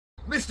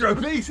Mr.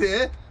 Obese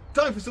here.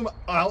 Time for some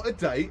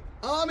out-of-date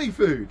army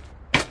food.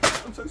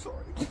 I'm so sorry.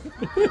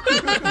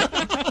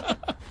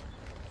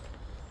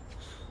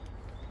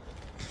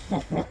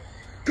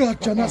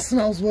 God, John, that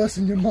smells worse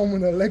than your mum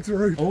when her legs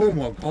are open. Oh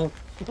my god.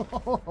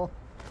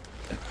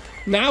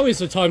 Now is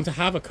the time to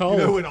have a cold.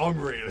 You know when I'm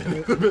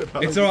really.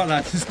 It's alright,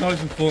 lads. It's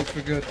knives and forks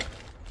for good.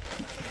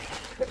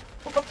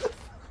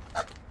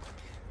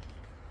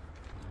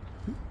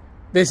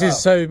 This is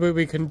so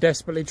we can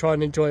desperately try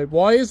and enjoy it.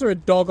 Why is there a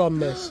dog on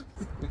this?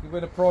 We can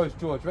win a prize,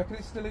 George. Reckon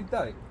it's still in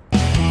date?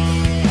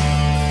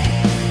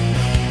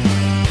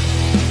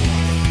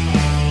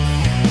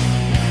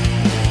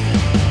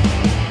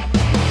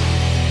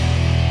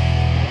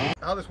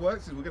 How this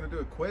works is we're going to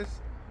do a quiz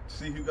to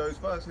see who goes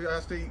first. Who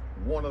has to eat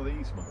one of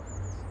these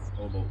motherfuckers?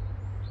 Oh no.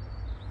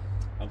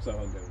 I'm so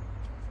hungry.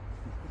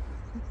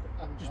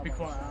 Just be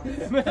quiet.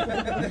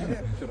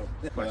 Shut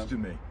up.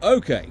 Question me.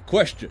 Okay,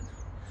 question.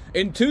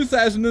 In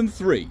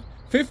 2003,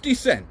 50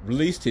 Cent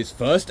released his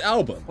first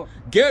album,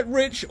 Get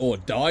Rich or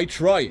Die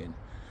Trying.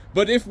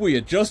 But if we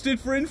adjusted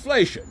for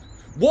inflation,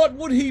 what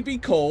would he be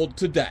called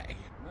today?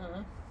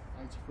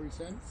 83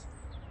 cents.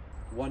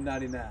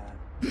 $1.99.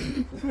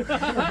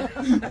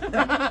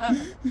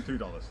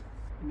 $2.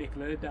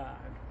 Nicola died.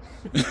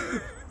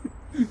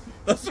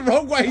 That's the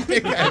wrong way,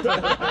 dickhead.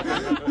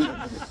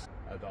 $1.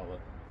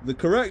 The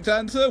correct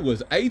answer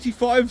was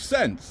 85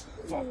 cents.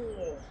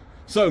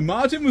 So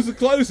Martin was the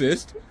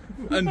closest,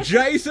 and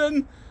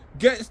Jason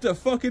gets to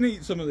fucking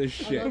eat some of this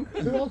shit.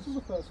 Who else was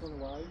the first one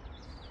away?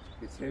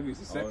 It's him. He's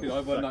the second. I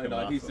won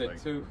 99. He said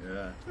 2.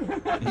 Yeah.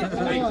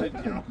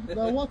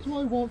 Now, what do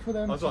I want for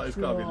them? I was like, it's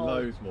got to be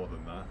loads more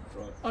than that.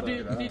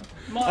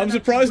 I'm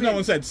surprised no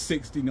one said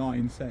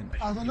 69 cents.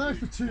 As I know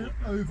for two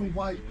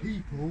overweight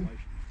people,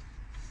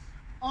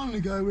 I'm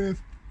going to go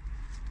with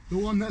the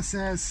one that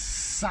says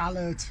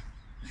salad.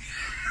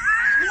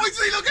 Why does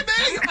he look at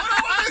me? I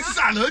don't want no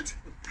salad.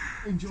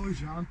 Enjoy,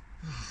 John.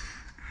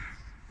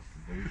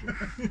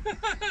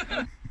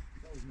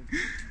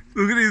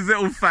 Look at his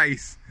little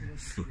face.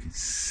 Fucking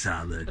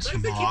salad. I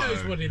don't think he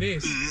knows what it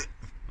is.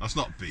 That's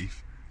not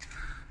beef.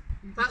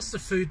 That's the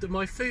food that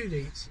my food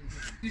eats.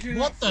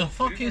 What the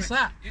fuck is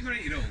that? You're going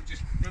to eat it all.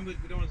 Just remember,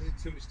 we don't want to take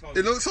too much time.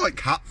 It looks like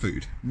cat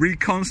food.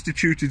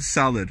 Reconstituted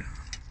salad.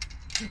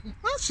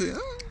 That's it.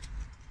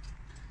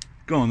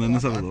 Go on then,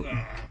 let's have a look.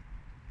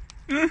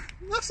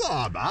 That's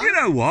not bad. You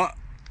know what?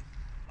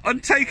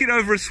 I'd take it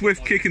over a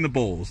swift kick in the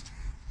balls.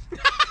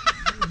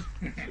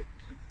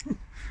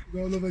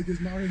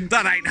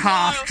 That ain't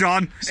half,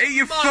 John. Eat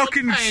your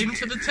fucking pain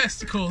to the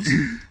testicles.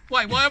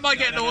 Wait, why am I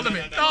getting all of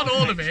it? Not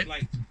all of it.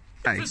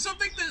 For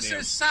something that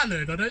says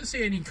salad, I don't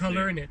see any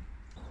colour in it.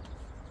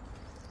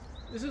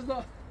 This is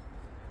not.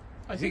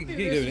 I think this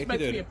is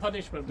meant to be a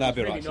punishment. That'd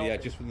be really right, not. yeah,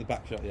 just from the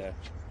back shot, yeah.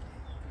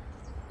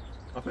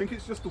 I think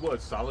it's just the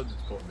word salad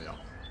that's putting me off.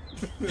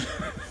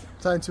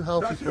 Sound too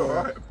healthy That's for all it.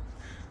 right.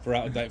 For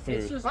out of date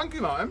food. Just, Thank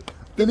you, Martin.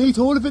 Then eat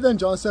all of it then,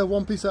 John. Say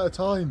one piece at a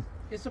time.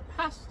 it's a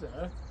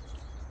pasta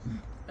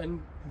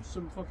and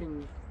some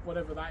fucking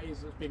whatever that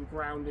is that's been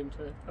ground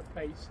into a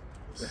paste.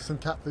 Some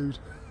cat food.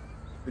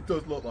 It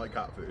does look like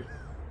cat food.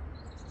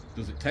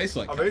 Does it taste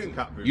like I've cat eaten food?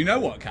 cat food. You know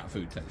what cat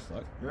food tastes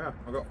like? Yeah,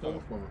 I got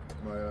 4 from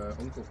my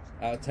uncle.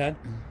 Out of 10?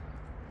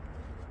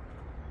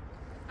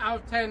 Out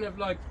of 10 of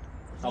like,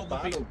 How what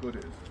bad would, or be, good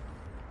it is?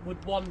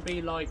 would one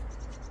be like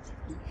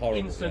Horrible.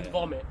 instant yeah.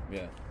 vomit?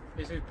 Yeah.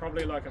 This is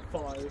probably like a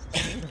 5.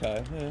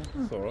 Okay, yeah,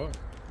 that's alright.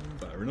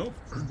 Fair enough.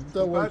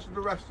 Don't worry. Compared to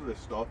the rest of this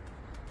stuff,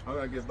 I'm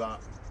going to give that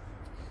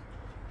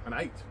an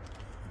 8.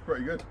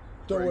 Pretty good.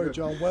 Don't Very worry, good.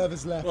 John.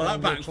 Whatever's left. Well, that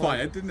I'm gonna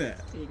backfired, didn't it?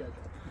 Here you go, John.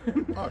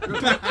 Oh, good.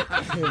 try.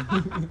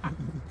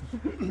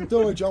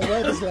 Don't worry, John.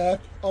 Whatever's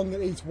left, I'm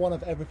gonna eat one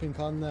of everything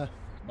on there.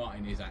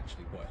 Martin is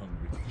actually quite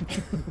hungry.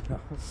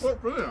 Well,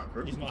 brilliant,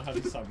 actually. He's not had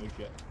his sandwich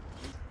yet.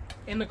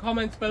 In the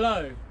comments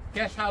below,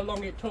 guess how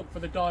long it took for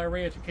the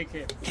diarrhea to kick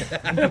in.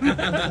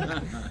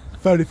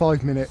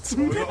 35 minutes.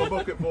 We've got a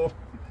bucket for.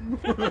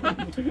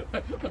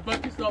 The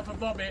bucket's not for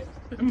vomit.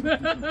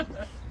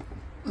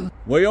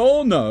 We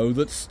all know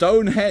that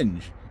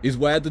Stonehenge is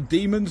where the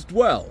demons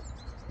dwell,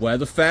 where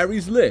the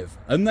fairies live,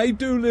 and they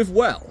do live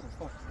well.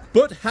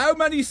 But how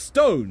many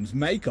stones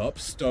make up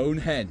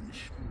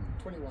Stonehenge?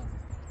 21.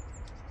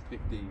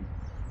 15.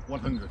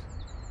 100.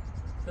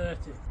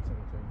 30.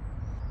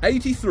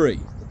 83.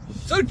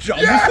 So John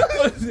Yeah!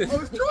 was I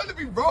was trying to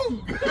be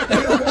wrong.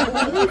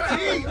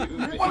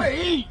 I want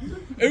to eat.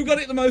 Who got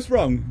it the most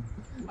wrong?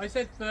 I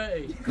said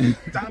 30.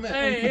 Damn it.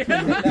 Hey!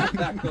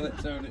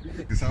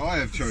 So I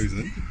have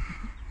chosen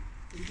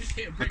You just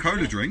hit a brick cola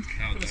wall. drink,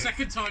 For the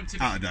second time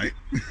today. out of date,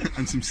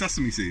 and some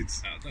sesame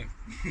seeds. Out of date.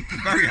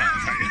 Very out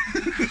of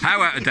date.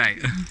 How out of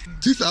date?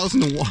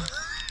 2001.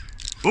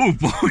 Oh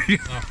boy.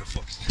 Oh, for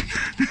fuck's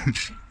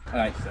sake.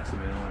 I hate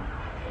sesame.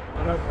 I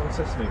don't want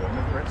sesame. I've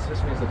never had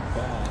sesame as a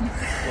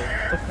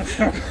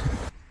bar.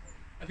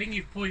 I think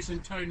you've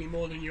poisoned Tony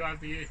more than you have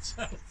the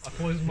yourself. I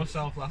poisoned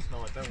myself last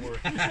night, don't worry.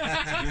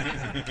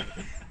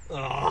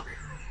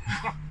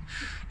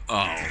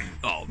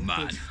 Oh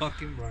man.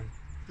 Fucking brain.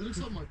 It looks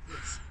like my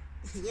piss.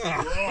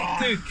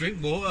 Dude,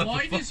 drink water.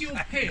 Why does your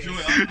piss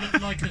look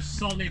like a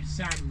solid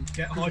sand?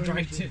 Get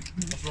hydrated.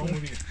 What's wrong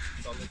with you?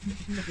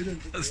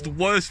 That's the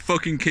worst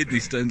fucking kidney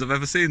stones I've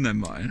ever seen then,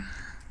 mine.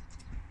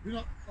 You're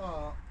not.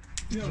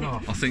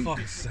 I think.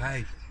 Fuck's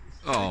sake.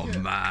 Oh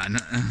man.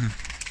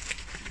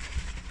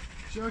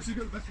 Show us who's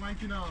got the best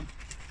wanking arm.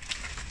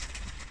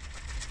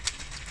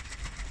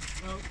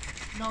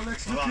 No,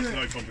 let's look Well, at that's it.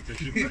 no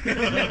competition.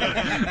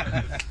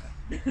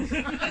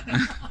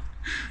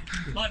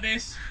 Like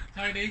this,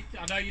 Tony.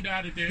 I know you know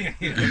how to do it.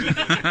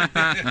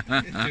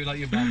 Do like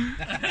your mum.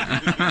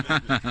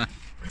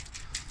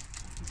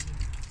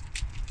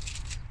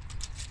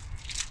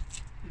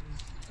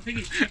 I think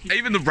it's tricky.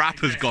 Even the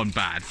wrapper's gone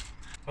bad.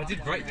 I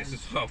did break this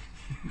as well.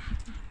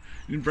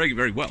 You didn't break it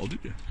very well, did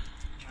you?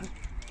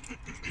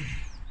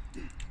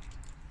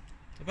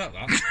 About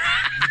that.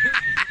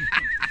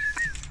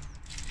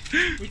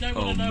 We don't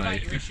want to know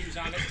about your issues,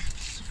 Alex.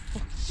 It's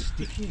fucking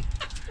sticky.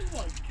 Oh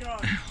my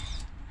god.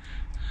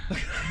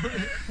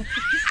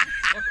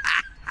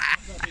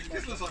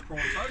 This looks like prawn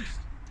toast.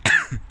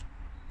 I'd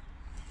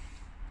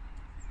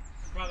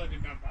rather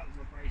didn't have that as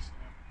a brace.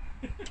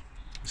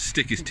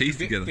 Stick his teeth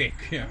together. Thick,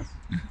 yeah.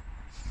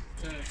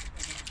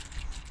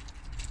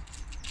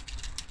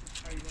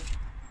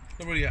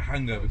 Not really a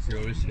hangover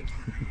cure, is it?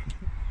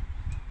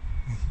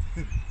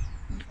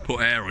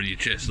 Put air on your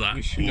chest, that.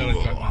 We should go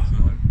and drink last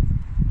night.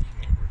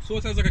 Sort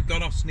of sounds like a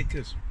gone off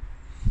Snickers.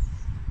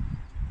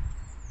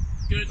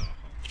 Good.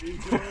 We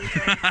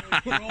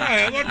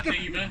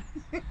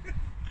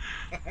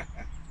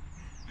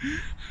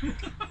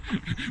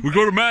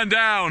got a man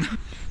down.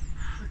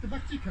 The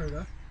back to your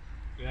cola.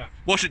 Yeah.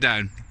 Wash it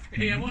down.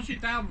 Yeah, wash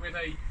it down with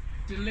a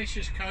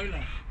delicious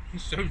cola.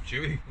 It's so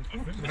chewy. I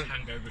think this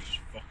hangover's just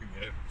fucking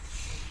you.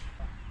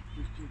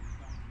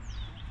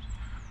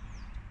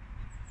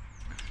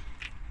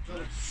 That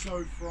looks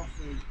so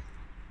frothy.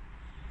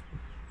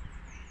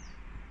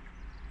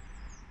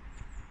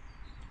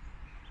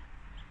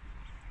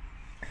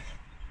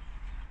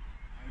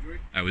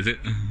 How is it?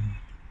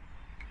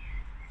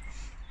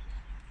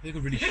 They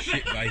look really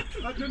shit, mate.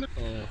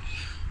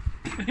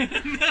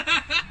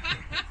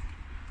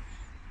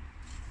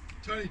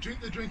 Tony,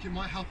 drink the drink, it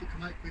might help it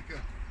come out quicker.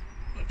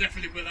 I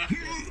definitely will have to.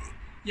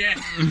 Yes.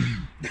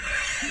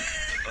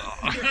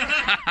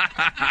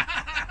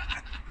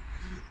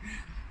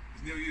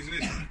 Is Neil using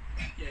his?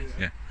 Yes.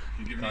 Yeah.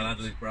 You give me Can't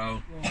handle his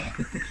brow.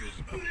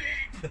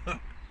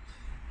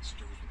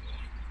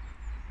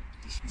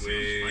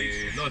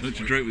 Not to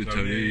drink with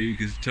Tony,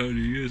 because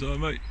Tony is our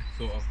mate.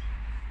 Sort of.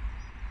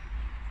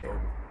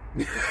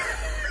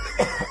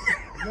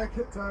 Neck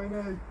it,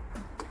 Tony.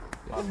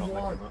 I'm not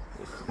White.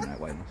 making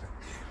that.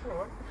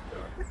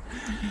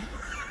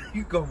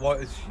 You got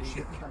white as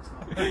shit.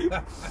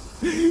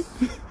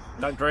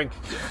 Don't drink.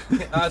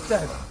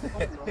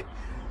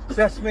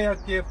 Sesame, I'll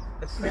give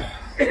a 6.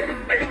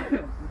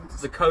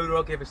 The cola,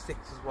 I'll give a 6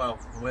 as well.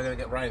 And we're going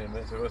to get rain in a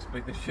minute, so we'll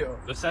split this shit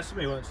up. The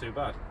sesame weren't too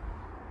bad.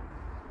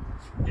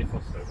 If I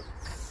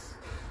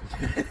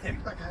Okay,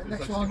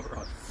 next one.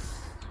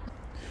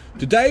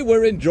 Today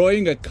we're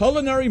enjoying a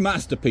culinary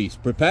masterpiece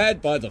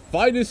prepared by the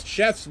finest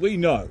chefs we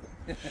know.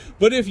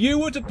 But if you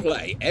were to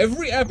play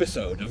every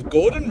episode of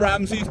Gordon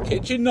Ramsay's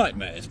Kitchen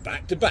Nightmares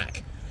back to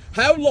back,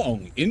 how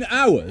long, in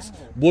hours,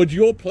 would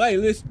your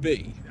playlist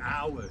be?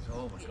 Hours.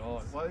 Oh my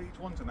god. Well, each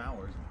one's an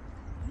hour,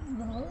 isn't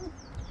No,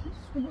 it's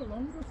a bit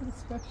longer for the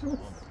special.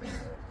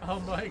 Oh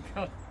my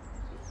god.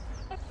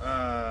 it?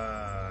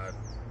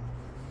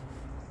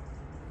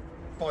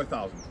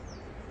 5,000.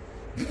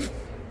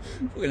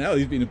 Fucking hell,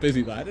 he's been a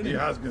busy lad, hasn't he? He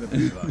has been a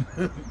busy lad.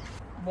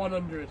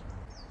 100.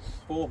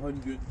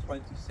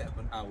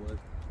 427 hours,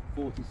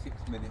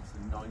 46 minutes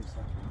and 9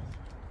 seconds.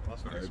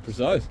 That's Very very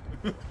precise.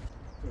 It's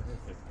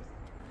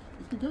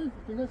been going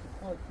for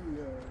quite a few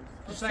years.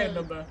 Just say a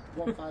number.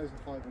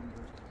 1,500.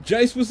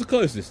 Jace was the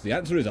closest. The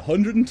answer is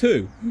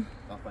 102.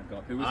 Oh, thank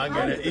God. Who was I'm it?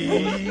 gonna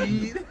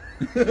eat.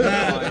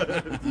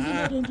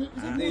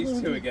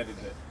 These two are getting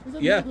it.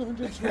 Yeah. Give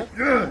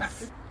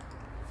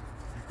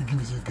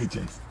me some good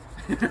Jace.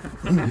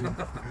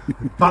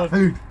 Bat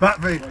food.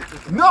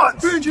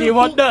 Nuts. Do you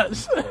want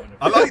nuts?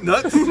 I like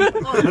nuts.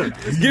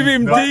 Give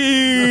him What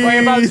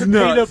about these some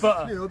peanut nuts.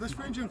 butter? Neil, there's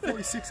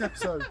 346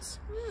 episodes.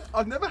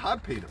 I've never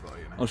had peanut butter,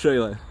 you know. I'll show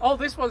you later. Oh,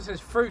 this one says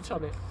fruit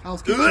on it.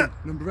 Hell's Kitchen.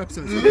 Number of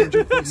episodes.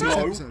 346 No.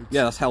 episodes.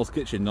 Yeah, that's Hell's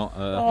Kitchen, not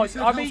Oh,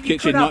 I mean, you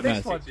Kitchen could have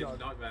this Nightmares. one, John.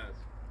 Nightmares.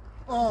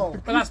 Oh,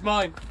 But that's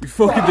mine. You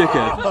fucking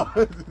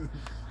dickhead.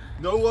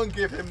 No one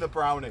give him the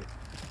brownie.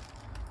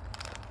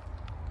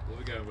 What are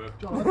we going with?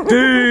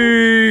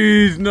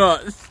 These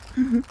nuts.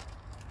 So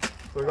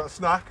we got a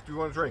snack. Do you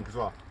want a drink as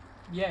well?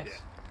 Yes.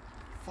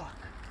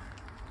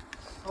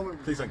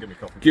 Please don't give me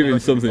coffee. Give him Don't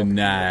something me coffee.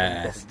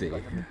 nasty.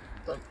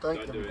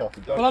 Don't give me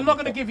coffee. Well, I'm not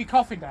going to give you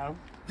coffee now.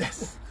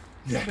 Yes.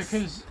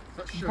 Because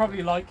you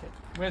probably like it.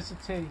 Where's the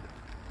tea?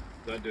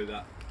 Don't do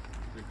that.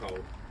 Too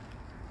cold.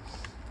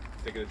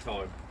 Taking the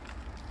time.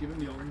 Give him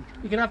the orange.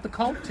 You can have the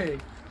cold tea.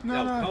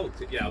 No. Cold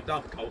tea. Yeah, I've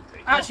done cold tea.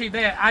 Actually,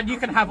 there, and you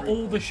can have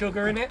all the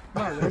sugar in it.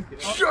 No.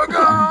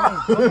 Sugar!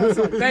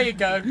 There you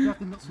go. You have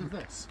the nuts with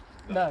this.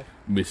 No.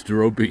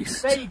 Mr.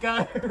 Obese. There you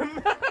go.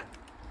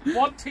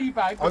 One tea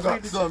bag. I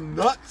got some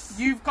nuts.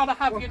 You've got to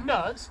have your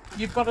nuts.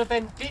 You've got to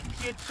then dip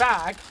your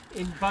bag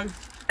in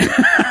both.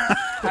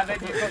 And then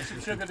you've got some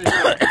sugar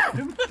to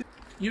do.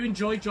 You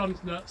enjoy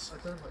John's nuts. I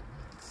don't like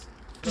nuts.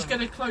 Just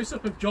get a close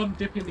up of John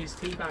dipping his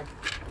tea bag.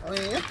 Oh,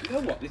 yeah. You know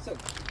what? It's a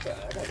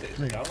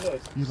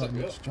You like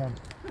nuts, John.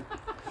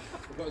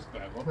 I've got a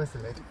spare one. Where's the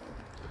lid?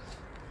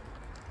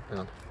 Hang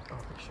on. I'll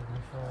put sugar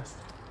in first.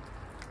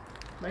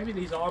 Maybe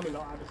these army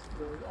lot had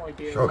the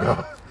idea.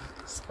 Sugar.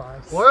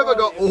 Spice. Why have I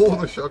got all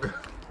the sugar?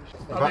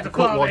 I've had to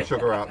cut quality. one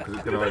sugar out because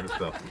it's going to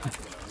overstuff.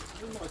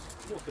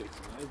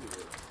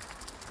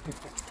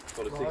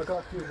 Well, I got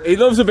a few He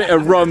loves a bit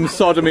of rum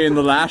sodomy in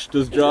the lash,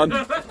 does John?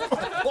 Give me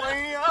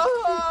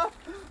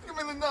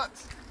the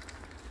nuts.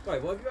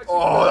 Wait, what have you actually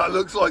Oh, that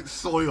looks like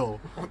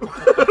soil.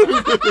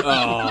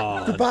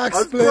 Oh, the bag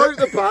I split. broke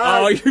the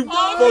bag. oh you fucking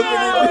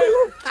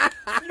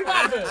You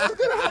haven't. I was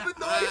going to have a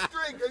nice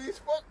drink and he's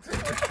fucked it.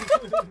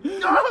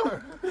 No!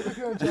 Look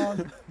at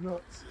John.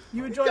 Nuts.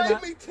 You He enjoy gave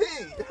that? me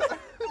tea.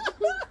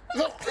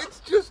 It's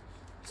just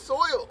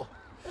soil.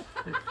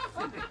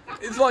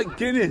 It's like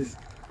Guinness.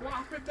 What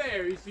happened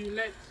there is you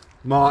let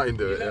Martin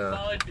do it, let yeah.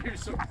 mine do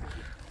something.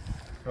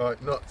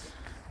 Right, nuts.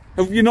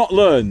 Have you not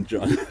learned,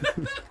 John?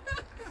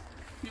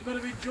 You've got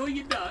to enjoy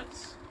your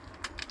nuts.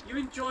 You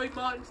enjoy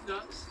Martin's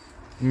nuts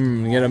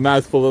You get a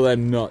mouthful of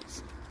them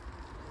nuts.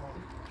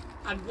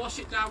 and wash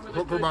it down with a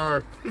Look for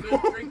my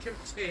good drink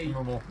of tea.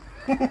 normal.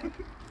 For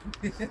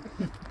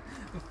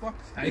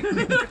fuck's sake.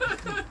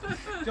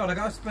 John, I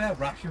got a spare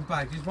ration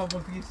bag. Do you just want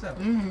one for yourself?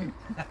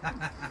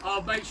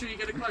 I'll make sure you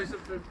get a close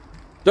up of.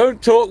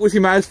 Don't talk with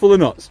your mouth full of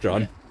nuts,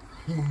 John.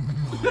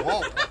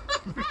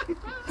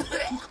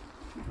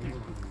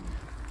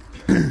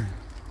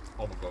 Oh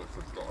my god, it's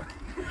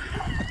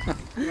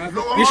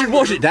so You should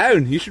wash it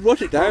down. You should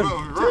wash it down.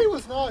 Tea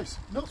was nice.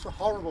 Nuts were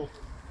horrible.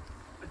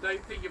 I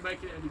don't think you're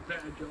making it any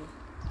better, John.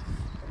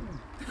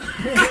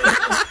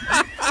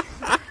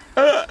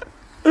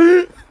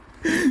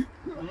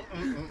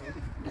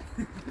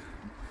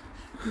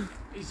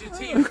 Is your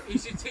tea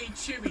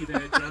chewy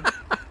there, John?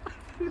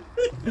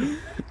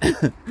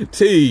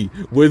 Tea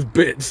with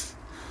bits.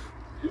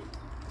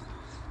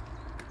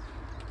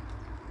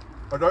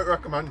 I don't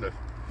recommend this.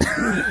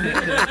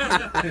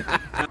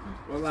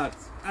 Well,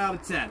 lads, out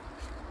of 10.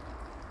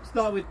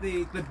 Start with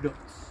the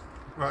nuts.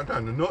 Right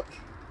down the nuts.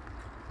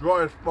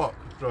 Dry as fuck,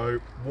 so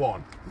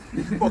 1.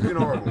 Fucking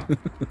horrible.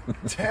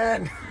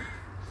 10.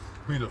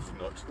 We love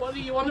the nuts. What are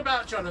you on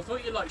about, John? I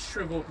thought you liked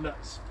shriveled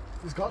nuts.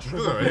 He's got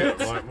Look sugar. at it,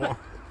 like what?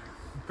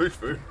 Fish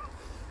food.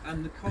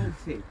 And the cold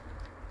tea.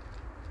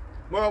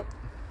 Well,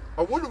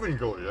 I would have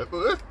enjoyed it,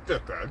 but this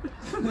dickhead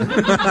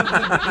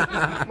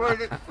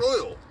made it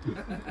soil.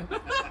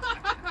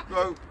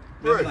 So,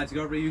 Remember, 3. lads, you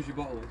got to reuse your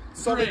bottles.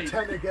 Solid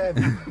 3. 10 again.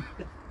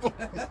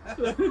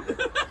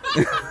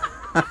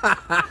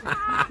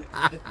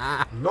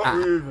 Not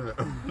reusing it.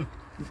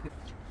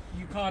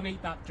 You can't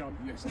eat that, John.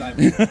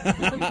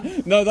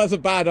 No, that's a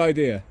bad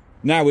idea.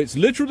 Now it's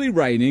literally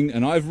raining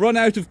and I've run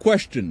out of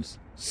questions.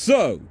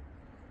 So,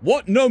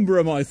 what number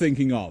am I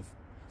thinking of?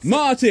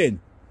 Martin!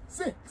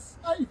 6.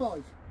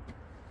 85.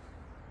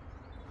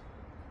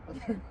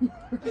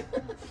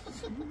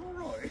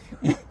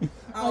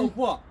 Oh,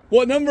 what?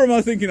 What number am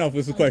I thinking of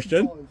was the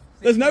question?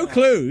 There's no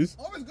clues.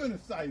 I was going to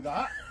say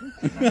that.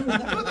 I'm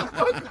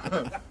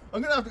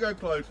going to have to go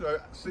close, so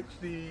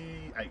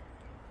 68.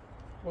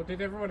 What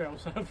did everyone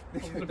else have?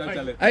 Don't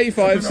tell it.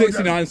 85,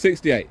 69,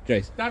 68.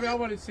 Jace. Damn it, I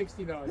wanted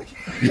 69.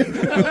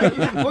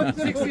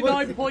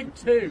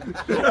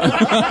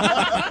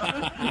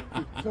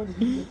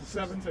 69.2.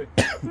 70.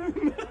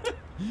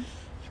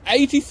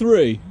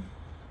 83.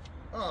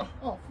 Oh,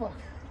 Oh, fuck.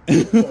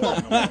 you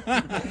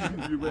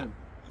win.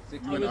 I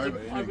Went over,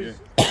 was you didn't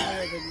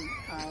higher than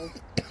Al.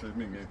 So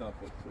me and you.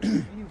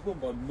 You won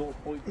by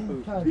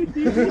 0.2.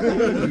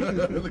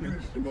 Look at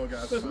this smug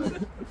ass face.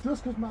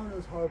 Just because Mario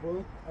was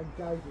horrible and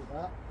gave you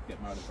that.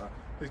 Get mad at that.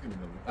 He's going to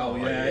be Oh,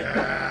 yeah.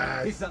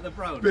 yes. Is that the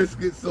brown?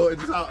 Biscuit sorted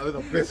us out with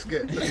a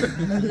biscuit.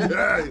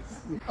 Yes.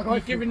 You're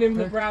giving him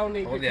the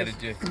brownie.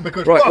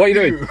 Because Right, fuck what are you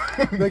doing?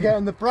 They're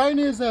getting the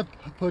brownie as a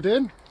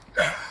pudding.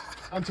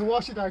 And to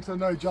wash it down, because I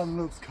know John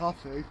loves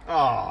coffee.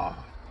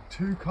 Ah.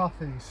 2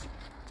 coffees.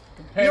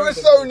 You were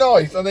so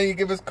nice, and then you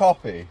give us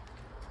coffee.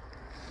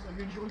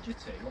 You enjoyed your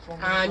tea? What's wrong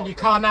with And you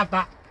can't have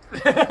that.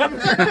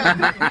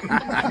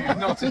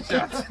 Not a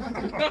chat.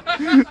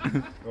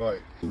 Right.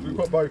 Should we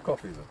put both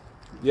coffees in?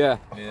 Yeah.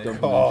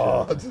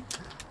 God.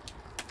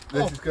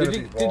 This is going to be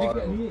Did you get wild.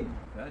 any in?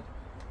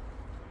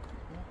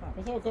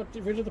 I thought I got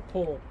rid of the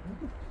pork.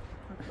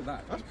 For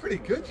that? That's pretty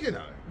good, you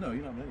know. No,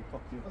 you're not really.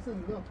 Fuck you. That's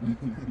enough.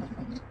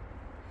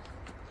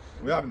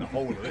 We're having the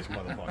whole of this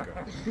motherfucker.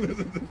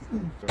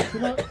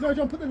 No,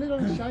 John, put the lid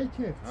on and shake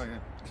it. Oh, yeah.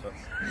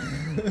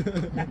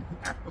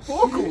 A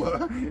fork will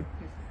work.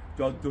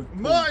 John does.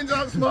 Martin's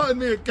outsmarted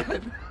me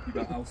again. You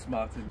got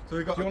outsmarted. So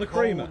we got Do you want a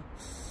creamer?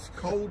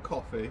 Cold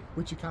coffee,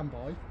 Which you can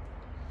buy.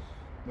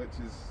 which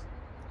is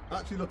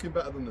actually looking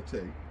better than the tea.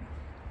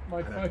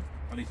 My phone.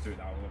 I need to do it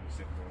now. I'm going to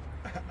sit more.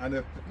 And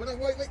a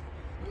wait.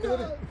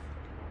 No.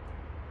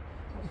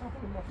 You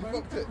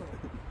fucked it.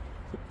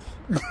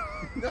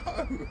 No.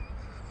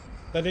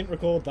 They didn't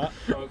record that.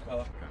 Oh,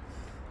 okay.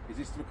 Is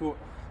this to record?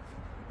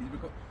 Is it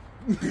record?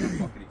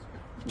 Fucking eat.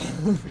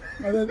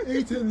 And then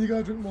eat it and you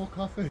go drink more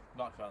coffee.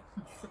 Not a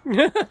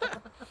chance.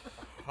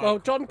 Well,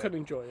 John could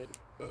enjoy it.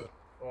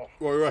 What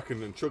do you reckon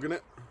then? Chugging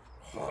it?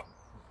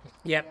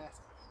 Yep.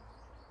 Yes.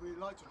 We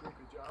like to drink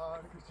a jar.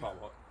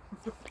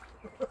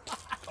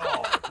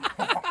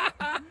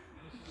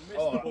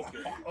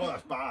 Oh,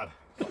 that's bad.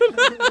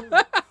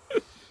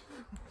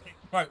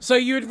 So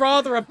you'd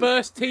rather a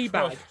burst tea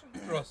bag?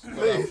 Trust.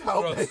 Please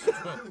help me.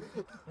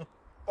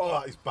 Oh,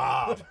 that is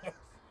bad.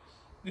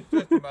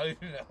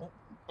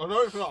 I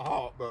know it's not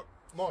hot, but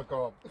my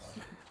God.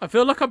 I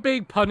feel like I'm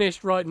being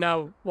punished right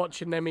now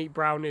watching them eat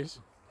brownies.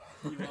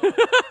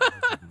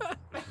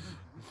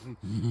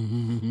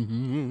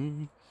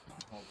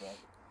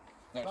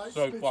 That's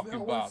so fucking I bad.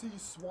 want to see you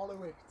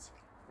swallow it.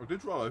 I did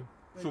try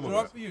some You of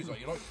like it. to use it?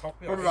 You like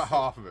coffee? Probably about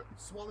half of it.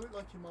 Swallow it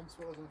like your mum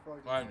swallows on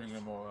Friday. I ain't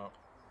drinking more out.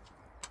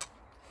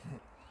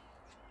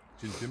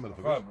 Chin chin, Have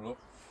motherfucker. a look.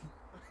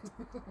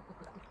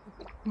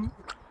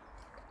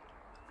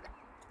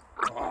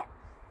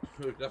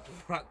 That's a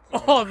frat.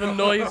 Oh, the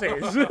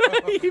noises.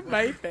 You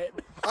made it.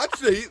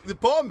 Actually, the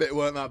palm bit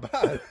weren't that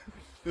bad.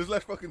 There's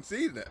less fucking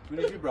seed in it. We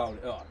need you brownie.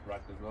 Oh,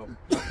 right as well.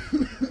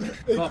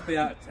 Coffee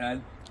out of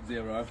 10,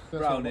 0.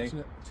 Brownie, watching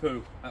it.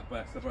 2 at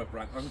best. They're both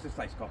rank. I'm going to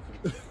taste coffee.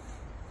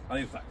 I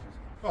need factors.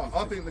 Oh,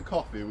 I think the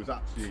coffee was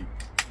actually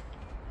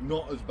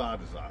not as bad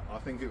as that. I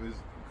think it was,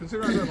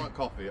 considering I don't like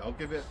coffee, I'll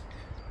give it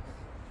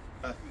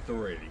a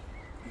 3,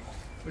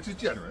 which is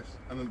generous.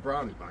 And then the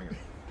brownie's banging.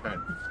 10.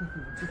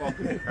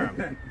 Fucking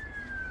 10.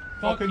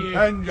 Fuck you.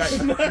 10,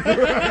 Jason.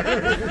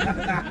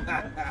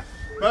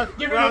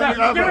 Give me that.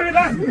 Give me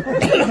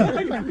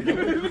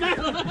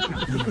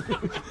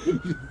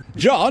that.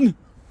 John,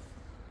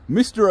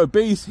 Mr.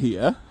 Obese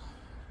here,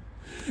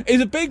 is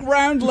a big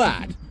round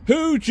lad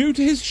who, due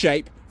to his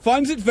shape,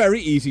 finds it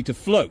very easy to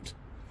float,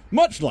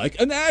 much like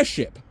an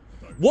airship.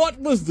 What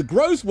was the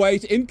gross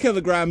weight in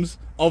kilograms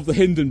of the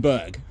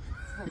Hindenburg?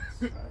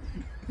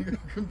 You're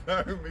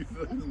comparing me to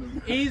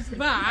them. Is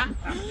that...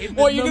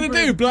 What are you going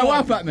to do, blow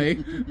up at me?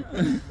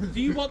 Do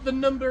you want the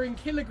number in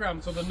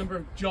kilograms or the number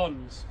of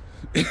Johns?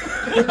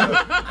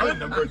 A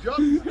number of jobs.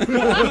 I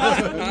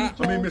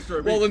mean, Mr.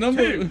 Obese. Well, the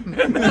number...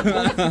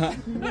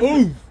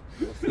 Ooh!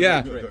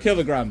 Yeah,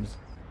 kilograms.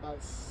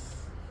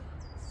 That's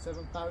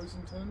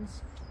 7,000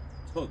 tons.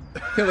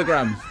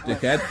 Kilograms,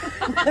 dickhead.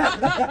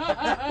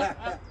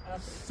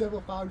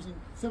 7,000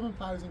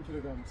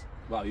 kilograms.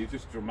 Well, you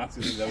just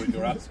dramatically lowered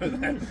your answer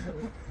then.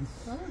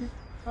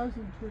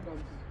 1,000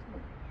 kilograms.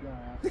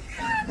 Yeah.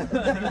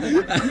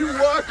 You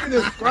work in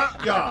a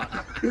scrapyard.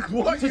 It's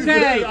what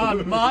Today you do.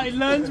 on Martin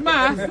Learns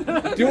Math.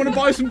 Do you want to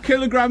buy some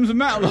kilograms of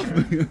metal off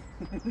me? 10,000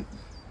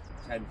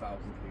 kilos.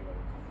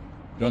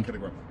 1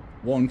 kilogram.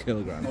 1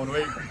 kilogram. On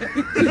week.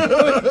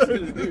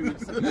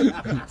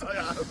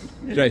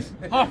 Jason.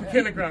 Half a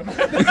kilogram.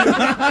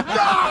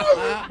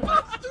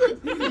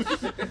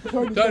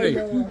 Tony.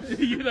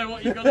 You know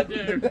what you got to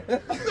do. No,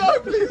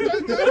 please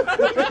don't do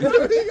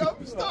it.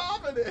 I'm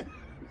starving it.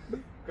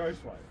 Gross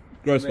weight.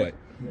 Gross weight.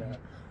 Yeah.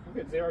 We'll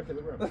get 0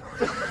 kilograms.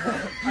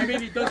 I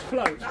mean, it does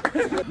float.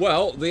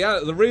 Well,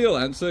 the real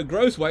answer,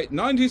 gross weight,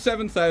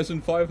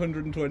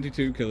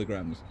 97,522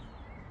 kilograms.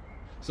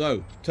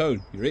 So,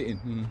 Tone, you're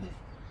eating.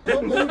 You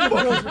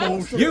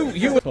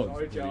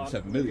were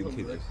 7 million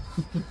kilos.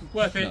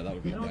 Worth it. No, that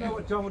would be You don't know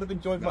what John would have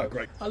enjoyed most?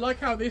 Great. I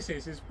like how this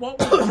is what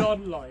would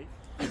John like?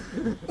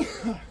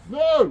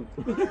 No!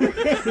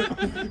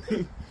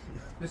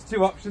 There's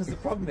 2 options. The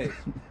problem is,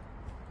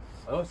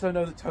 I also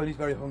know that Tony's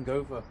very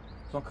hungover,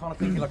 so I'm kind of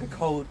thinking like a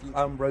cold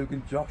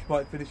Rogan Josh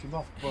might finish him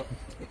off. But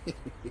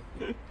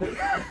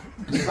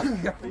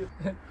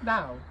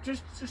Now,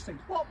 just think,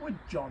 what would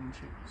John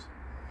choose?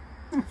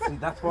 see,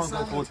 that's why I'm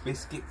going towards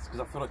biscuits, because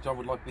I feel like John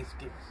would like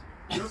biscuits.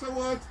 Yes, I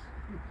would.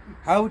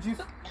 How would you?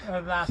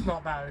 That's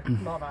not bad.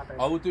 Not that big.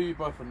 I will do you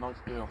both a nice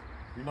meal.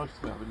 Be nice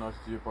to me. I'll be nice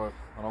to you both,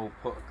 and I will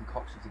put a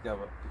concoction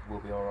together. It will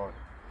be all right.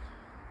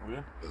 Will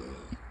you?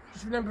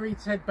 Just remember he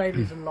said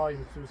Baileys and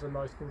limes was a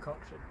nice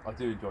concoction. I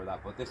do enjoy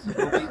that, but this will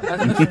be,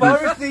 as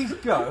far as these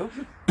go,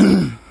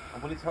 I'm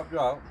willing to help you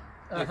out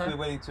if we're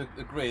willing to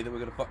agree that we're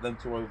going to fuck them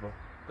 2 over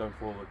going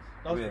forward.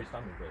 That was pretty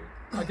standard, really.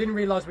 I didn't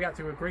realise we had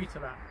to agree to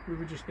that. We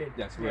were just in.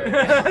 Yes, we're.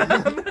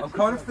 I'm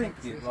kind of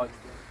thinking, like,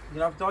 you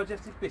know, I've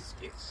digested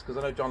biscuits,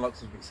 because I know John likes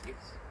his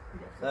biscuits,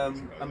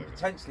 and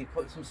potentially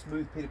put some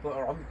smooth peanut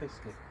butter on the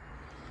biscuit.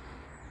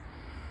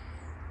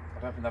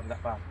 I don't think that'd be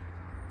that bad.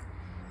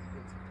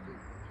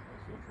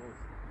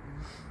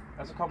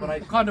 That's a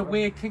combination. What kind of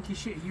weird kinky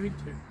shit are you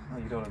into? Oh,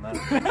 you don't know.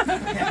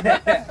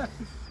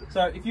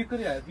 So if you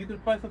could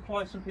both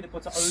apply some peanut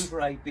butter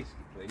over a biscuit,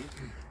 please.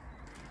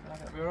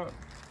 That'd be alright.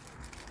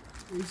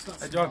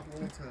 Hey, John.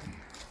 Water.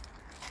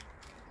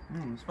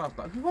 It smells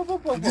bad.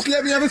 Just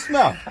let me have a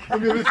smell. Let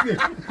me have a sniff.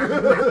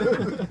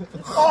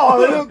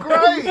 Oh, they look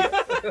great.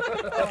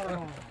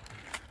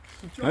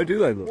 How do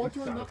they look? Why do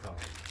you want that?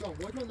 John,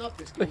 why do you want that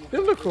biscuit? They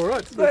look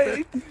alright.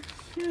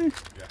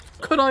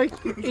 Could I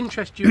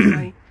interest you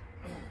in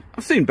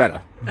I've seen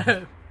better.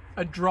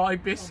 a dry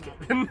biscuit?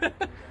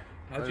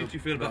 How did you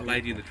feel about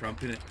Lady and the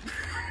Tramp in it?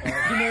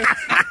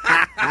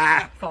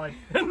 Fine.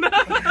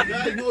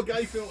 Yeah, ignore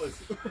gay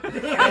filters.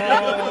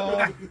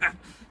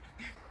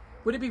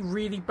 Would it be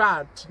really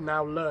bad to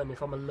now learn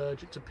if I'm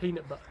allergic to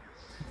peanut butter?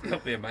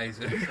 That'd be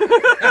amazing. I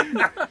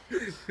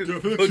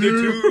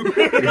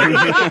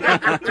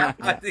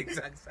That's the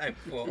exact same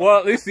thought. Well,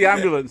 at least the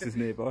ambulance is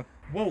nearby.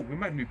 Whoa, we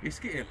made a new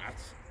biscuit here,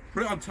 lads.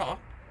 Put it on top.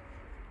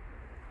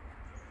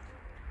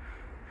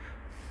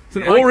 It's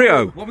an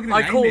Oreo. What are we going to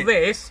I name call it?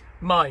 this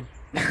mine.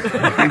 A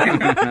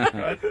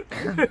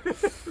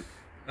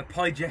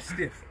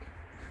pigestive.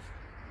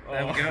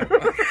 There we go.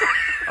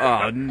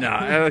 Oh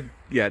no.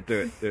 Yeah,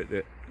 do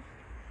it.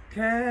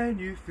 Can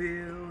you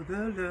feel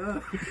the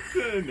love?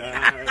 So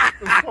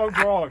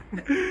dry.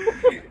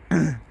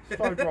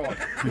 So dry.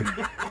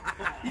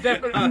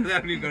 Definitely, I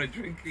haven't even got a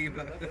drink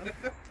either.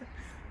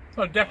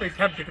 I'm definitely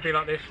tempted to be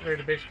like this through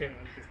the biscuit.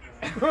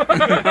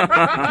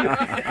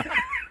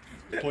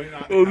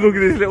 Oh, look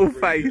at his little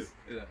face.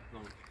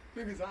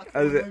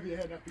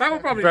 That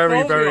would probably Very,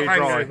 cause me very a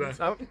dry.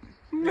 hangover.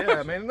 Yeah,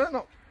 I mean, they're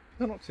not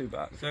too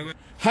bad. So,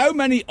 How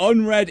many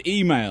unread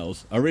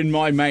emails are in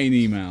my main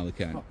email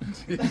account?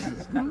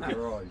 Jesus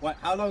Christ. Wait,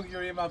 how long has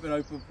your email been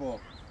open for?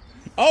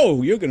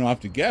 Oh, you're going to have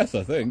to guess,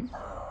 I think.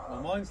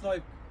 Well, mine's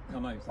like, I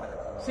know, it's like,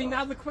 See,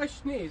 now the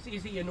question is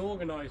he an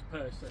organised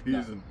person? He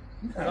isn't.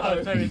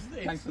 Oh, so it's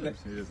thanks for this.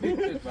 He isn't.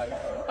 Cheers, mate.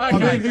 I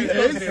okay, mean, he so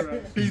it's is.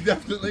 zero. He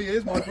definitely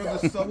is. My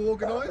brother's so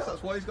organised.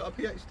 That's why he's got a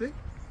PhD.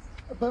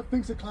 But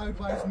thinks a cloud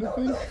weighs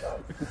nothing.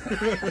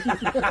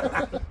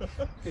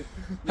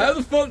 How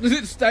the fuck does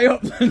it stay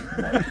up then?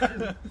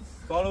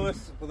 Follow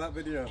us for that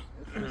video.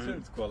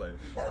 It's quality.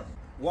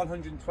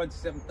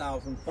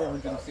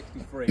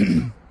 127,463.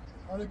 I'm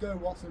gonna go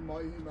what's in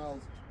my emails.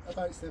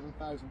 About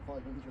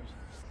 7,500.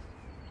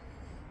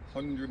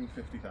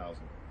 150,000.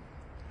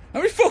 How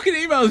many fucking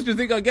emails do you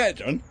think I get,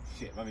 John?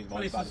 Shit, I mean, Well,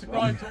 mine's he's bad as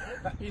well.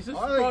 subscribed to, he's I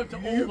subscribed to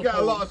think all you the get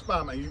a lot polls. of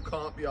spam and you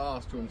can't be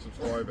asked to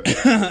unsubscribe it.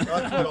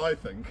 That's what I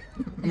think.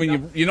 I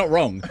mean, you're not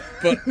wrong,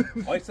 but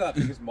I say that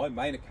because my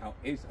main account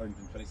is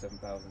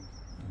 127,000.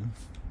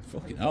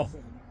 fucking hell.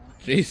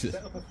 Jesus.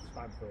 Set up a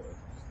spam filter.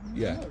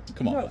 Yeah,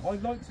 come on. No, man.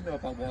 I'd like to know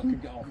about what I can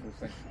get off of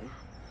sexually.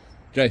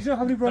 Jace. You know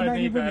how many Don't Romanian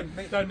need women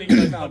don't need those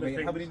email kind of me,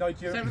 things. how many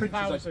Nigerian princes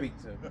I 7,000. speak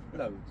to?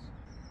 Loads.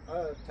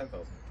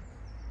 10,000.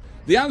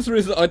 The answer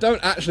is that I don't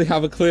actually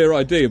have a clear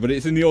idea, but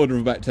it's in the order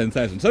of about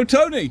 10,000. So,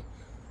 Tony!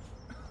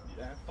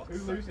 Yeah, fuck. Who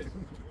loses?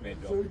 Me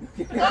and John.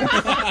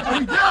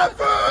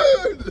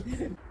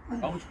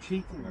 I was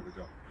cheating.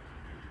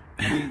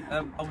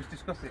 I was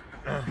discussing.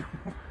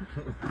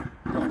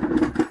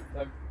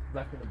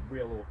 Left in a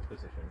real awkward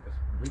position because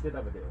we did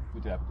have a deal.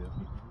 We did have a deal.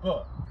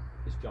 But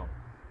it's John.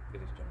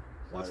 It is John.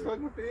 What's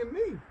wrong with being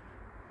me?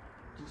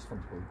 Just fun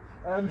to call.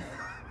 So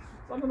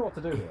I don't know what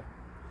to do here.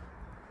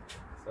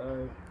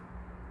 So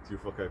Do you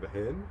fuck over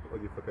him or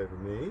do you fuck over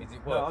me? Is it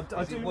No, worth,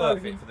 I is do it know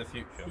worth he- it for the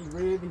future? he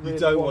really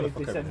don't wanna wanted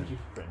fuck this over energy him.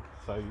 drink,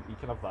 so you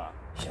can have that.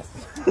 Yes.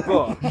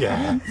 But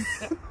Yeah.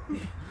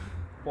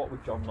 what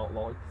would John not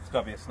like? It's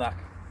got to be a snack.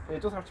 It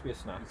does have to be a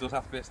snack. It does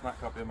have to be a snack,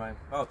 I'll be a man.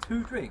 Oh,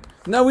 2 drinks.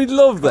 No, we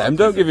love them.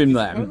 Don't give him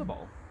Go in the them.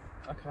 bowl.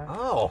 Okay.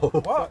 Oh.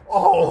 What?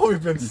 Oh,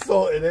 we've been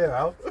sorted here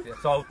out. Yeah,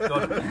 so,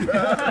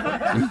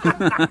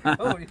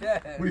 oh, yeah.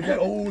 We get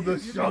all the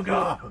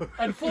sugar.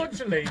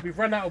 Unfortunately, we've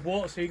run out of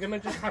water, so you're going to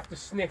just have to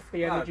sniff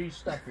the energy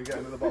stuff. We get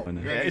into the bottle.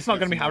 Yeah, It's not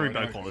going to be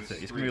Haribo quality.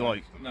 It's going to be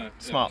like No,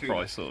 Smart two Fry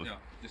drinks. sort of.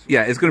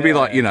 Yeah, it's going to be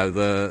like, you know,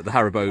 the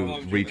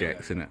Haribo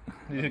rejects, isn't it?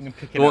 you can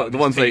pick it The up the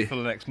ones they- for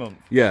the next month.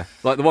 Yeah,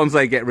 like the ones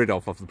they get rid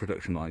of off the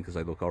production line because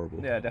they look horrible.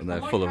 Yeah, And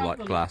definitely. they're full of like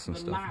glass and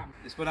stuff.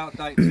 It's been out of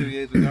date 2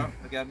 years ago.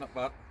 Again, not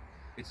bad.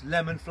 It's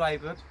lemon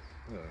flavoured.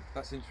 Yeah.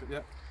 That's interesting.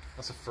 Yeah.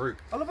 That's a fruit.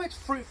 I love it's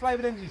fruit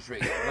flavoured energy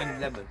drink when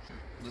lemon.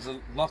 There's a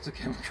lot of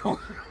chemical.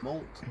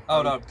 Malt.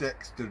 Oh, no.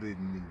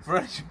 Dextrin.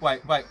 For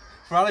wait.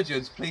 For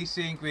allergens, please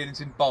see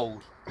ingredients in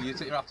bold. Will you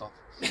take your hat off?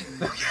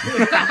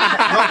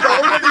 Not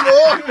bold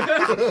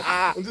anymore.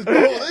 I'm just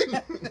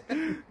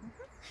boiling.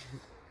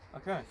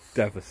 Okay.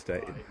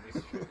 Devastated.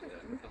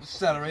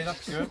 Celery,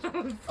 that's good.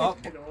 Oh,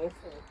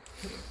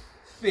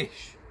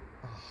 fish.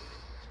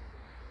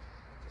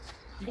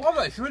 What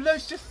about if you're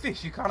allergic to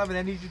fish, you can't have an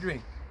energy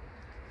drink?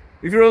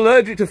 If you're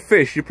allergic to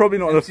fish, you're probably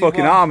not in the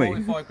fucking 51, army.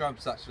 45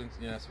 grams actually.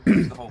 Yeah, so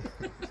it's the whole.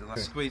 So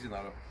that's squeezing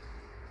that up.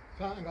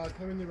 Hang on,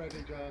 come when you're ready,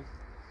 John.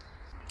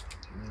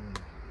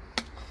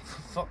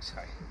 For fuck's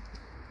sake.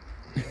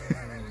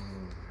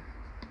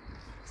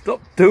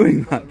 Stop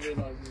doing that.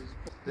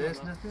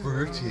 There's nothing.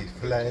 Fruity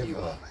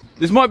flavour.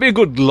 This might be a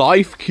good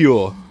life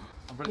cure.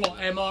 What,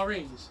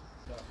 MREs?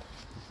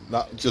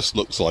 That just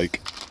looks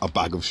like a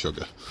bag of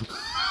sugar.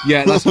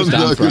 Yeah, that's what it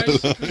stands for.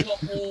 Basically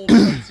got all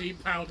protein protein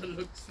powder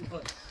looks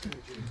like.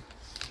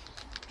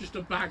 Just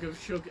a bag of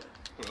sugar.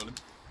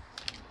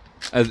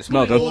 As it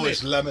smells, Oh,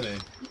 it's lemony.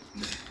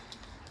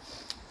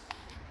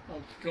 Oh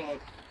God.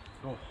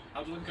 Oh,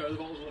 how do the cola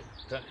bottles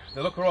look?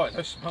 They look alright,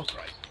 they smell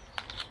great.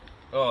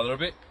 Oh, they're a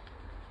bit...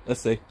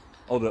 Let's see.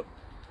 Hold it up.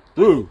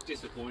 Woo!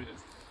 Disappointed.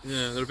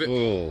 Yeah, they're a bit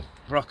Oh.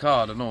 rock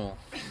hard and all.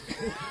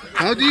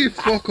 How do you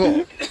fuck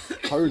up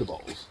cola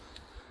bottles?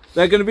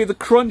 They're going to be the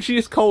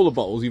crunchiest cola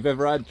bottles you've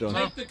ever had, John.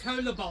 Take the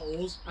cola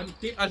bottles and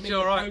dip them in the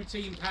alright.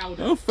 protein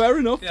powder. Oh, fair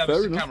enough. Yeah, fair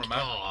Mr. enough. Cameraman.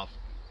 Oh,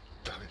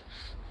 damn it.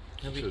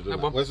 Should've done Have that.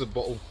 one. Where's the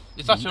bottle?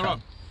 It's actually alright.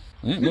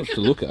 Ain't much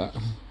to look at.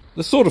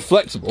 They're sort of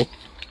flexible.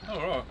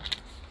 Alright.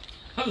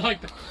 I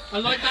like that. I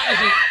like that as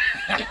a.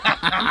 I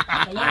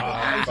like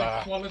that as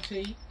a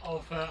quality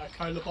of a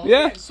cola bottle.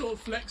 Yeah. It's sort of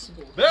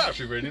flexible. They're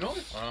actually really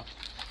nice.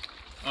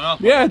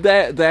 Yeah,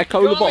 they're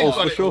cola bottles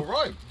Got for it sure. all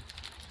right.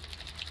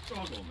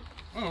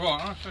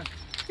 Alright, I see.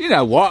 You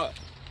know what?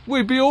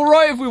 We'd be all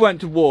right if we went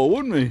to war,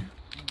 wouldn't we?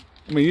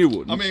 I mean, you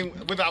wouldn't. I mean,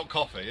 without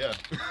coffee, yeah.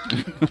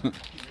 And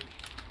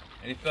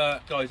if,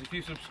 guys, if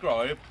you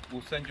subscribe,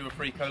 we'll send you a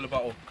free cola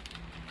bottle.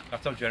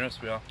 That's how generous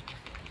we are.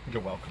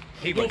 You're welcome.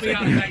 He You'll won't be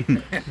send out you.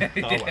 of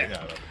date. Oh, wait,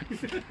 yeah.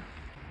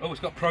 Oh, it's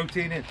got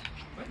protein in.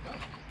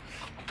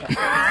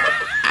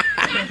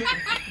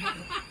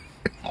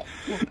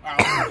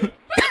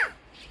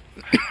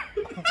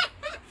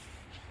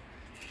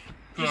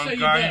 Just so you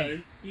know,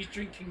 he's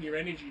drinking your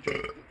energy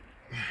drink.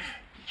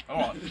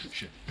 Alright.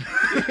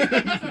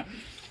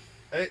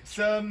 It's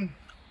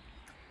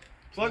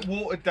like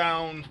watered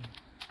down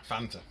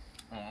Fanta.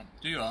 Alright.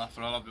 Do you laugh,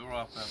 and I'll have it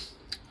right after.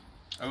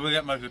 I'm gonna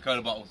get most of the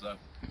cola bottles though.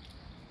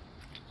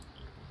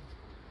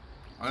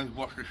 I need to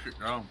wash this shit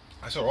down.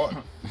 That's all right.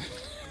 I think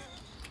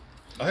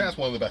that's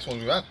one of the best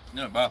ones we've had.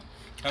 No, bad.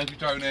 Thank you,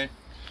 Tony.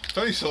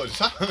 Tony sorted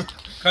us out.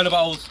 Cola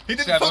bottles. He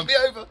didn't 7. fuck me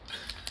over.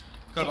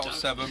 Cola bottles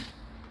 7.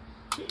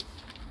 I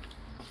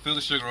feel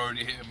the sugar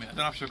already hitting me. I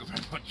don't have sugar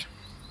very much.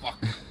 Fuck.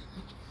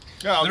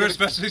 Yeah, I'll The give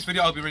rest of this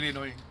video will be really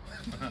annoying.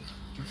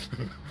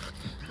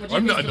 What do you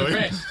I'm think not for the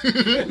annoying.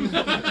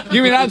 rest?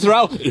 Give me an answer,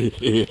 Al. Right,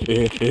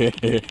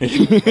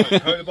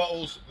 cola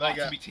bottles, they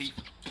After get, me teeth.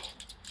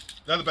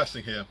 they're the best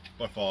thing here,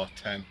 by far,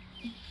 10.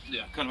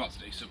 Yeah, cola bottles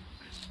are decent.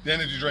 The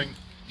energy drink,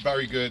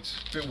 very good.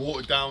 A bit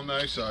watered down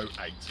though, so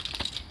 8.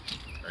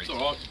 It's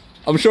alright.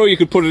 I'm sure you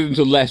could put it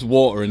into less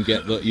water and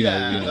get the,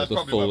 Yeah, you know, that's the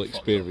probably full what fucked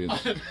up.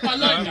 experience. I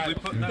like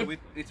that.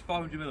 It's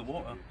 500 ml of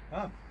water.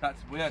 Ah,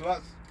 That's weird. so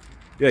that's,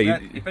 Yeah, Yeah,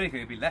 you, if anything,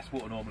 it'd be less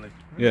water normally.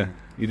 yeah,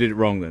 you did it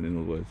wrong then. In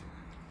other words.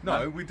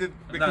 no, we did,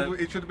 because No.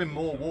 it should have been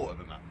more water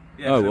than that.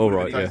 Yeah, Oh, so it all would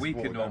right, taste yeah. weaker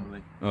Watered down.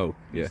 normally. Oh,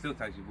 yeah. It still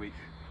tastes weak.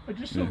 I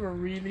just saw a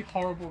really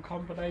horrible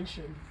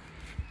combination.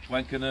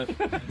 Wank and a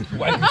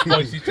wank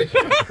spicy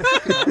chicken.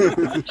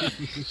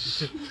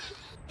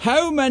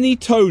 How many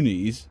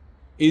Tonys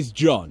is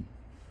John?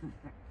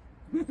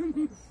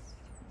 You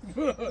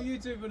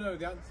two will know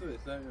the answer to this,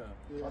 don't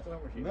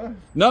you?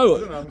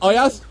 No, I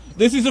asked.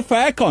 This is a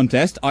fair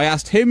contest. I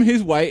asked him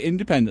his weight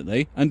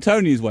independently and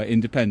Tony's weight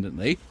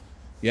independently.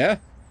 Yeah.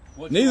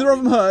 Neither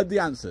of them heard the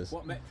answers.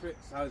 What metrics?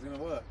 How's it going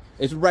to work?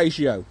 It's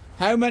ratio.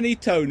 How many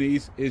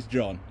Tonys is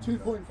John?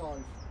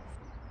 2.5.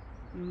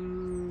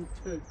 2.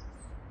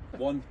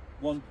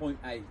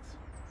 1.8.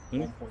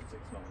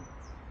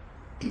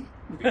 1.69.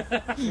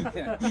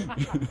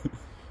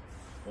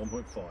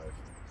 1.5.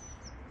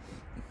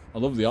 I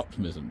love the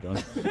optimism, John.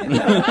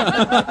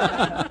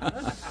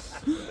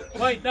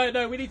 Wait,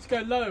 no, we need to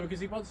go low because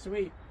he wants to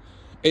eat.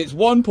 It's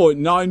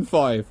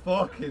 1.95.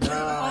 Fucking hell.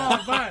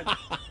 Oh man!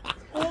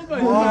 Oh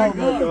my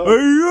god! Are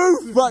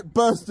you fat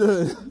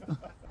bastard?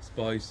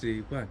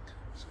 Spicy wank.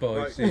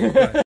 Spicy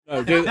wank.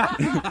 No, do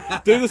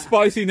the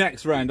spicy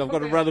next round. I've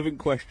got a relevant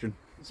question.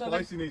 So they,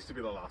 Spicy needs to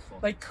be the last one.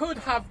 they could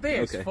have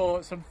this Okay.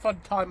 for some fun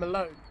time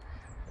alone.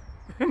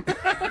 And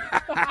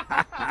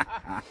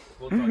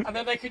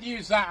then they could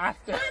use that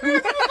after.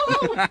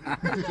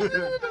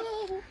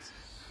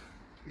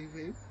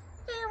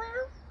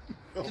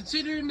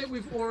 Considering that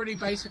we've already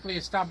basically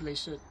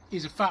established that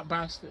he's a fat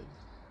bastard,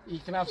 you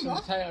can have some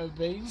potato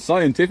beans.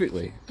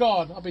 Scientifically.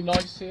 God, I'll be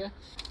nice to you.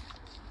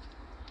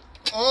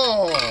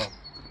 Oh!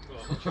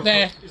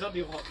 There. Is that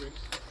the hot drinks?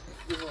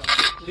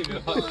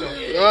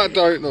 That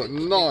don't look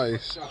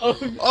nice. Oh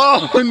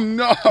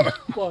no!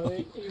 Well,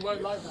 he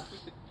won't like that.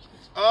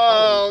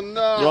 Oh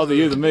no! Rather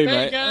you than me,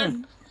 There you mate. go.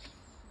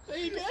 There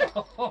you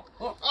go.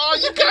 Oh,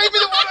 you gave me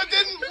the one I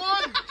didn't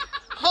want!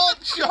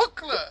 Hot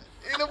chocolate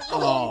in a bowl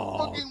Oh,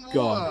 of fucking water.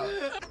 God.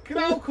 Can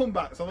Al come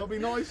back so they'll be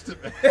nice to me?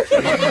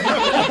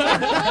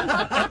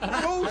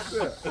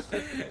 Bullshit.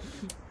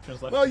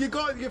 Well, you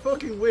got your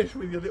fucking wish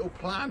with your little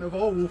plan of,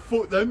 oh, we'll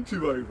fuck them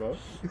two over.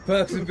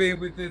 Perks of being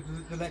with the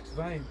next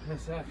vein.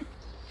 That's that.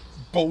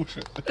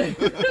 Bullshit.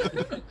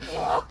 That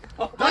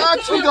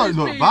actually don't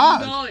look Being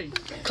bad. nice.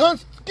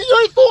 Can't, you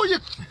ain't thought you...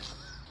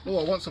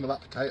 Oh, I want some of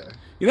that potato.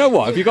 You know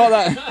what? Have you got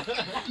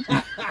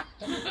that?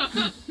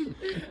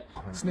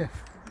 Sniff.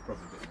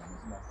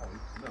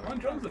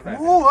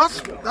 Oh,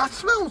 that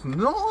smells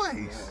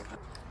nice.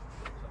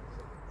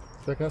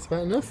 So that's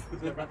about enough?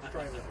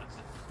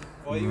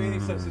 Why are you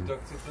eating so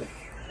seductively?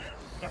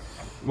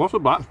 What's the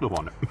black stuff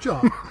on it?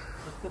 John.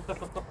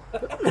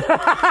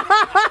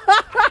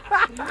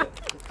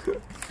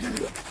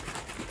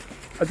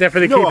 I'm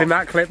definitely You know keeping what?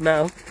 that clip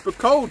now. For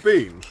cold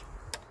beans,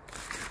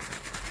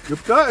 your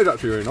potato's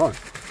actually really nice.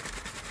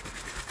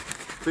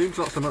 Beans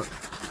not so much.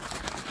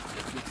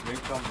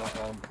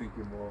 I'm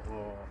thinking more.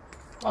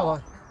 I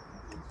like.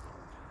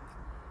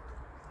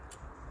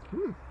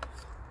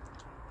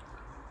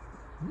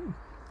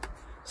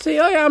 See,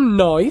 I am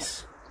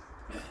nice.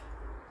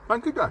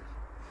 Thank you, Dad.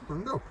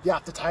 Thank you. The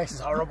aftertaste is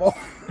horrible.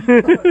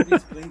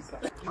 Please, please.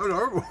 That was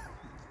horrible.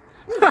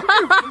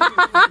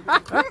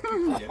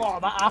 Oh,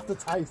 that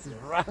aftertaste is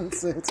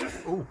rancid.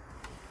 Ooh.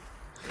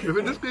 If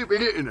you just keep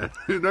eating it,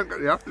 you don't get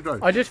the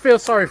aftertaste. I just feel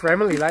sorry for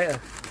Emily later.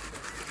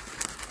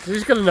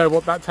 She's going to know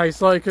what that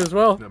tastes like as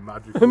well. The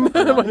magic. When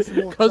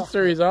it goes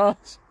through his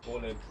arse.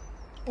 All in.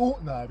 Oh,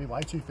 no, it'd be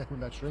way too thick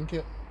when they shrink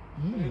it.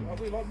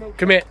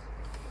 Come here.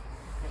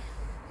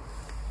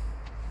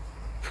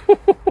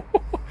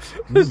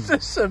 There's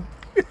just a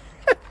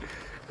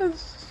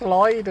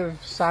slide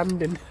of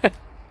sand in there.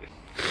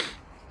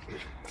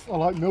 I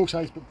like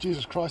milkshakes, but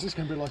Jesus Christ, this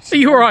can be like... Are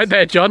you alright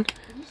there, John?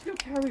 You're still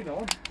carrying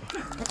on.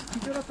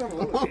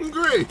 I'm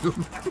hungry.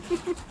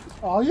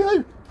 Are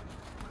you?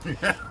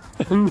 Yeah.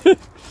 I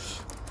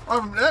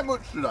haven't ate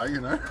much today, you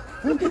know.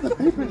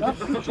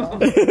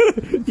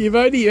 You've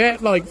only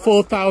ate like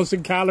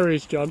 4,000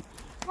 calories, John.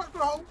 That's the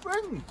whole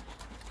thing.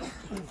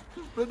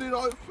 Bloody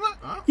like flat,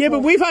 huh? Yeah, but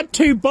we've had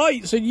 2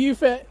 bites and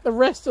you've ate the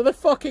rest of the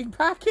fucking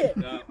packet.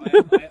 No, I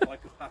ate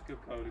like a pack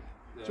of cola.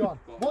 John,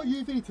 what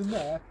you've eaten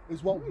there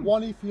is what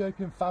one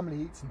Ethiopian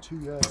family eats in 2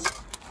 years.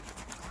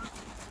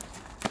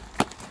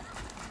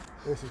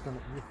 This is gonna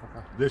be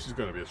fucker. This is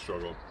going to be a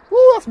struggle.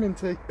 Ooh, that's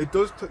minty. It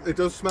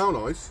does smell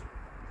nice.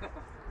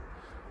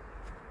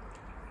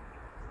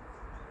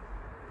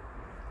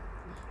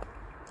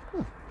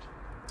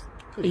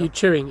 Are you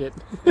chewing it?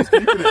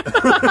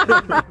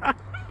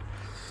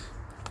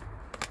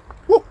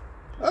 Whoa,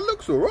 that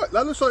looks alright.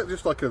 That looks like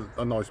just like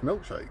a nice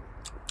milkshake.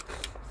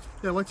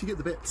 Yeah, wait till you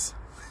get the bits.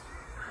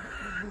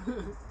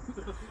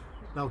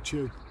 Now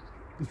chew.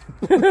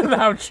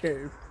 Now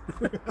chew.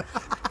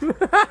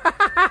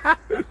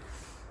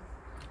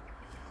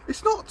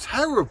 It's not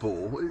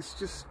terrible. It's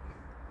just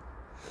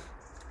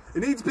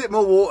it needs a bit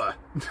more water.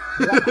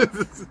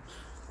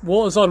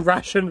 Water's on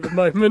ration at the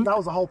moment. That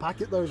was a whole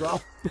packet though as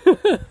well.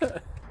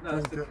 No,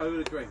 it's the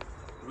cola drink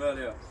from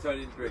earlier.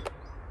 Tony didn't drink.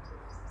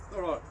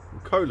 Alright.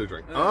 Cola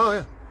drink. Oh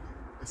yeah.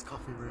 It's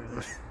coffee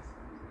really.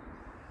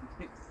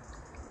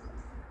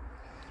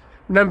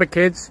 Remember,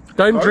 kids,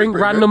 don't drink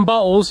bring random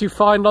bottles you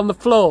find on the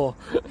floor.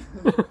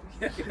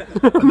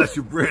 Unless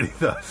you're really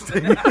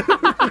thirsty.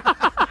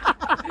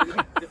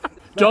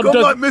 John Come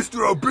does. like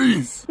Mr.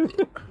 Obese.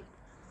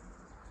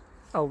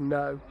 Oh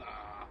no.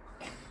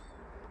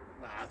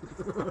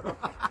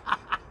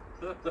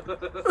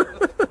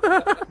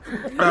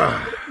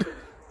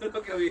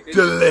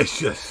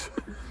 Delicious.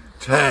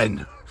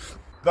 10.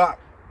 That.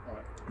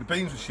 The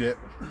beans were shit,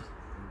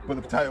 but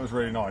the potato was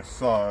really nice.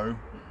 So,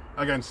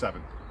 again,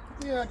 7.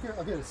 Yeah,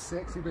 I'll give it a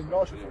 6. You've been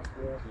nice for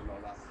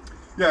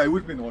Yeah, it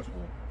would be nice. If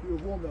you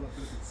were warm then I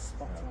could have been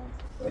spot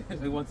on.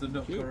 Who wants a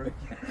nut curry?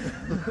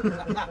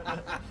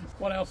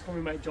 What else can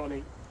we make John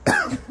eat?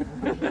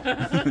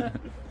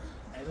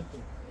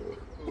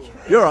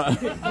 You're right.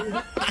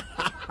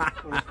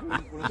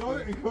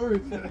 Don't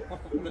encourage it.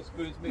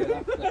 Spoons me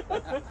after.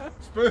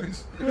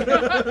 Spoons.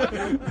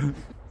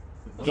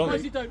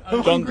 Suppose you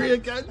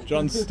don't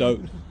John's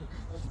stoked.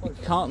 You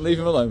can't leave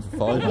him alone for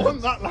 5 I minutes.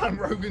 want that lamb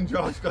Rogan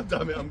Josh,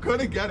 goddammit. I'm going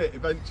to get it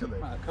eventually.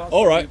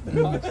 Alright.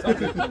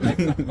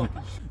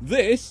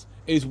 This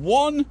is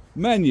one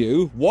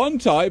menu, one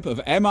type of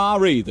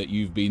MRE that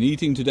you've been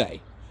eating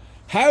today.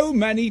 How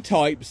many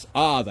types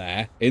are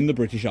there in the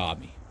British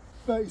Army?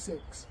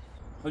 36.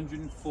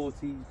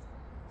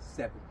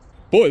 147.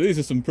 Boy, these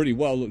are some pretty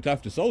well looked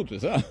after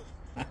soldiers, huh?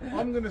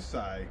 I'm going to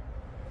say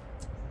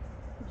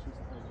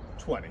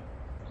 20.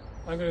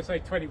 I'm going to say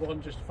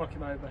 21 just to fuck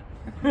him over.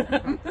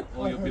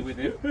 Or you'll be with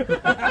him.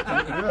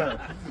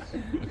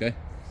 Okay.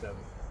 7.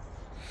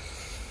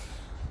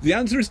 The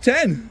answer is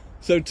 10.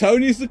 So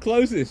Tony's the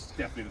closest.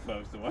 Definitely the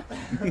first one.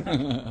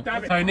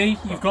 Damn it. Tony,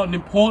 you've got an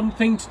important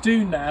thing to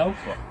do now.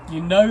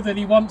 You know that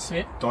he wants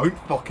it. Don't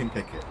fucking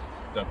pick it.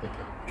 Don't pick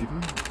it.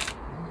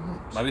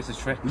 Maybe it's a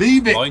trick.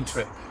 Leave it. Blind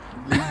trick.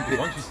 He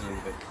wants you to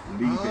leave it.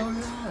 Leave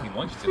it. He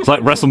wants you to. It's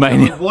like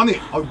WrestleMania. I want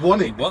it. I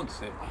want He it.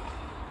 wants it.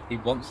 He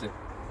wants it.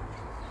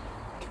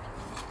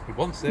 He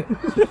wants it.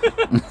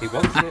 He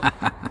wants it.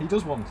 He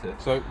does want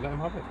it. So let him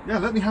have it. Yeah,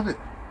 let me have it.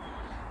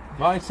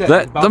 Mine said,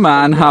 Let the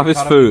man have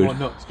his food. More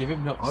nuts. Give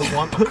him nuts. I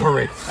want a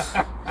curry.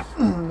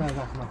 No,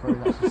 that's not very,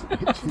 that's just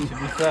itchy. To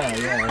be fair,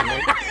 yeah. Like,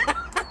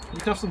 you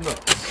can have some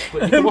nuts,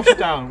 but you can wash it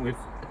down with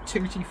a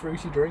tutti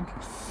fruity drink.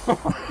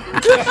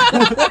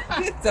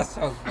 That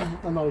sounds.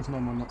 I know it's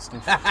not my nut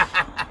stuff.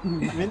 I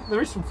mean,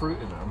 there is some fruit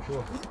in there, I'm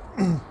sure.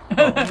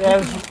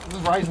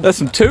 There's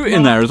some toot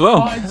in there as well.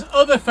 Mine's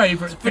other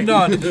favourite thing.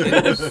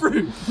 Banana.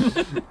 Fruit.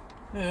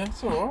 Yeah,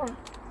 it's alright.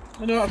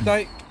 I know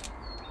update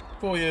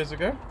 4 years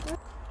ago.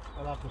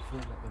 I'll have the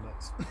fruit, not the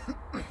nuts.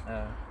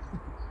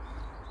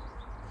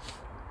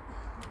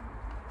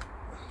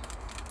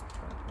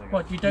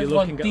 What, you You're don't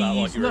want looking at that like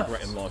these you're nuts?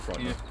 regretting life right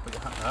Yeah.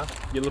 now.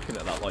 You're looking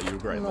at that like you're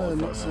regretting No, life right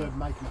nuts now. are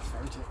making a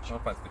throat itch. I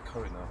fancy the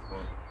curry now.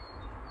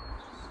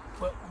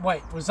 Well,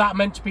 wait, was that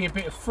meant to be a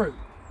bit of fruit?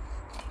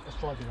 Let's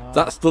try it.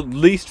 That's the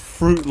least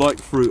fruit-like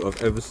fruit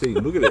I've ever seen.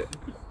 Look at it.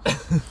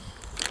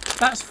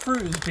 That's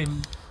fruit has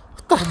been...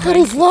 What the hell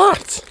is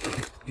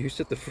that? You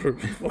said the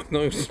fruit. Fuck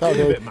knows. A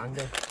bit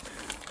mango.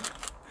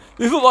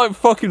 These look like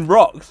fucking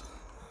rocks.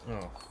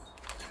 Oh.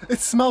 It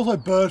smells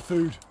like bird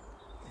food.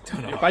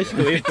 It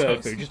basically is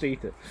bird food, just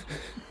eat it.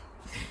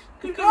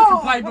 You can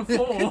play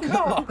before.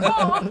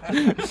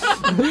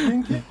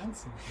 Drink it and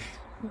see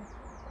it.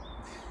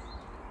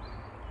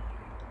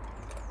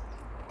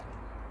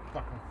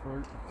 Fucking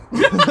fruit.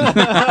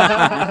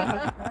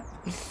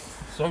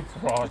 So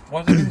dry.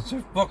 Why is it so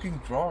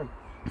fucking dry?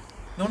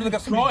 No one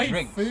got some Dry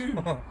drinks. food.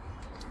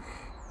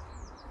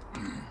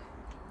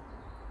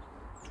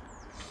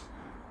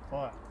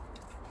 Fire.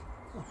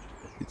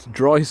 It's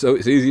dry, so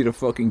it's easy to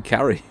fucking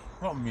carry.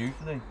 Not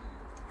mutiny.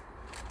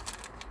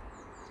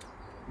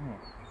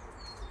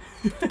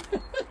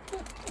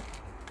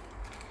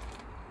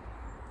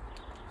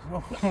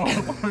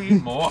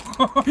 More.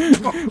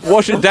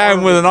 Wash it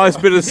down with a nice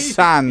bit of He's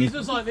sand.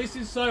 just like, this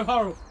is so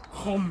horrible.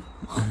 Well,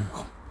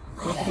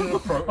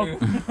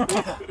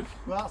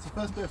 that's the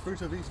first bit of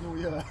fruit I've eaten all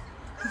year.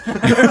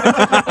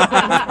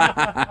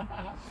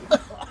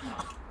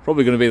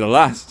 Probably going to be the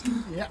last.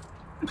 Yeah.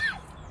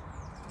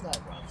 No,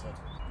 granted.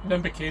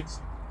 Remember, kids,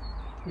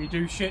 we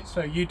do shit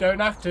so you don't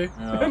have to.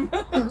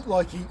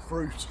 Like eat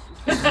fruit.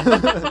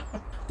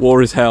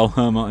 War is hell,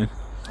 huh, Martin?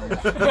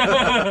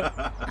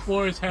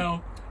 War is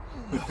hell.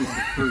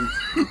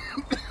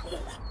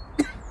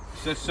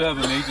 Says serve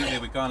immediately,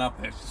 we're going up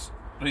there. It's just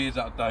 3 years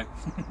out of date.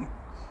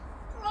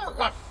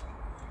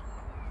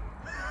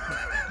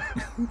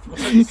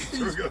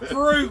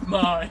 Fruit,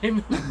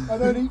 Martin. I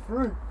don't eat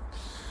fruit.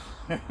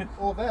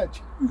 Or veg.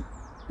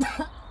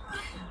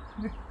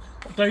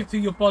 I don't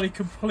think your body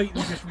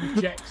completely just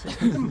rejects it.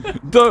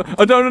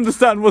 I don't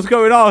understand what's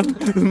going on.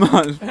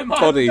 Man's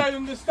body. I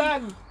don't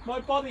understand. My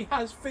body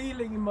has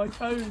feeling in my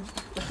toes.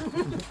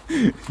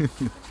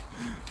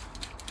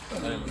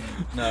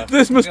 No.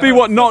 This must be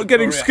what not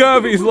getting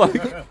scurvy is like.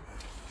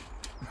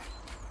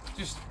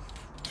 Just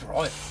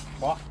try it.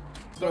 What?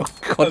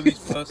 God. His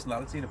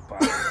personality in a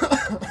bag.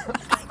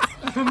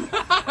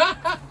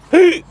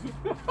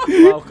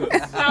 Welcome.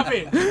 Have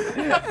it.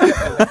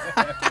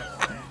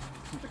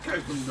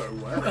 Came from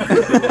nowhere.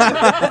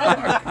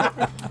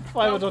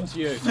 Fired onto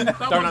you. That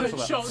Don't wasn't answer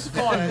that. shots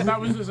fired. That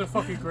was just a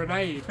fucking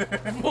grenade.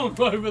 Flung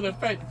over the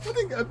fence. I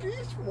think a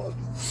beach one.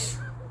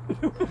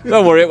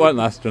 Don't worry, it won't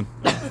last, John.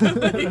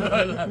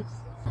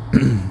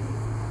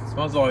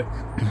 Smells like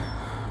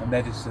a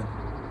medicine.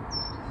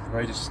 A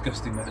very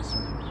disgusting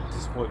medicine.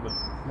 Disappointment.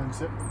 Let me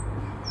sip.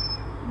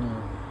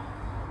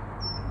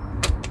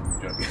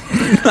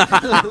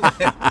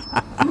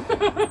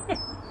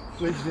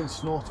 Please you didn't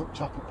snort up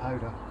chocolate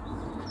powder.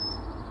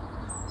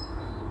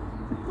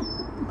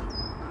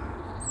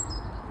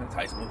 That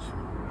tastes much.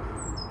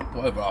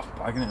 Got over half a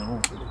bag in it and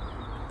all.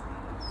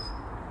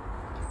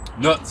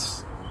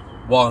 Nuts.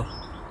 1,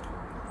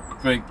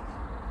 3,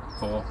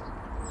 4.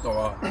 It's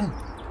alright.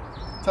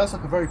 Tastes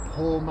like a very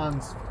poor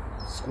man's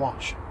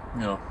squash.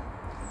 Yeah.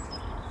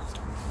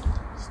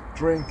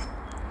 Drink.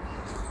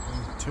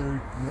 2.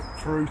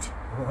 Fruit.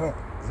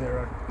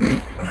 0.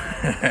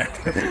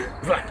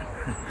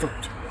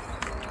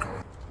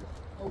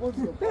 Oh, what's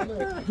your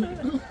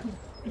bonnet?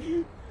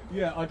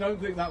 Yeah, I don't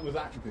think that was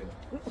acting.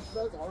 That's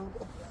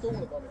horrible. I don't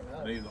want to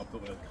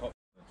vomit now.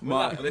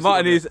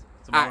 Martin is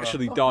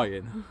actually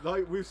dying.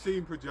 Like we've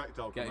seen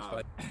projectile come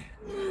out.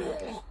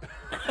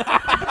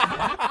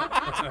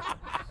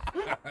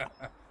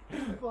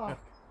 Fuck.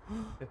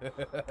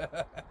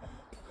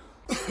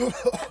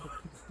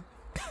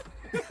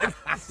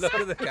 Look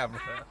at the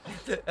camera.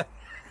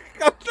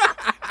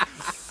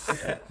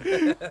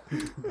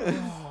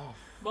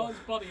 Martin's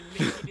body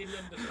literally didn't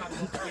understand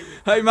what to do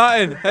with. Hey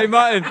Martin, hey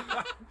Martin,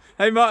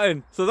 hey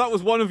Martin. So that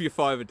was one of your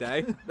 5 a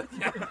day.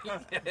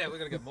 Yeah, we're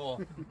gonna get more.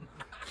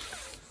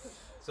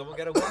 Someone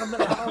get a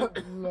watermelon.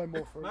 No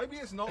more fruit. Maybe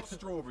it's not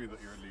strawberry that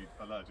you're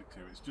allergic to,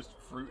 it's just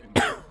fruit in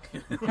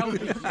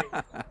Healthy shit.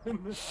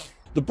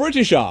 The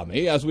British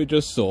Army, as we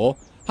just saw,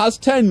 has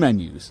 10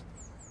 menus.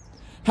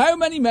 How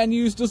many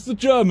menus does the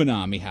German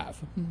Army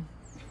have?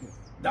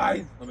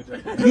 9. Let me tell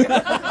you.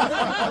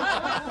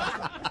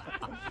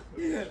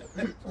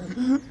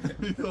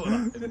 You thought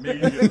that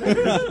immediately.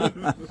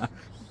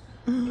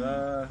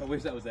 I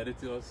wish that was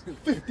edited. Is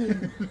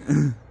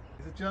the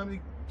German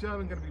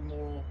going to be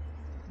more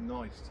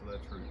nice to their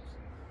troops?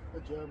 The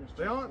Germans.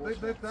 They aren't.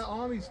 Their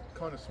army's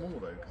kind of small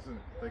though, because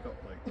they got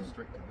like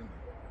restricted,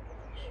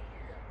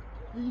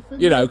 didn't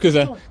You know, because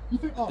You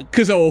think, oh,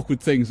 of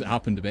awkward things that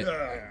happened a bit.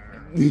 they?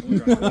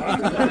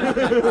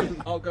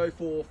 I'll go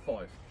for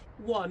 5.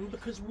 1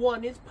 because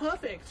 1 is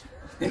perfect.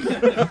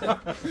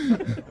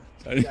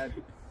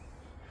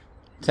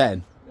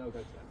 10.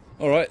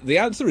 Alright, the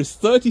answer is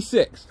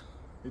 36.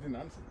 He didn't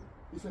answer.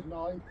 He said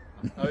 9.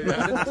 Oh yeah.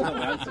 That's not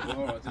my answer.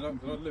 Alright, did I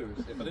lose?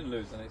 If I didn't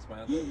lose, then it's my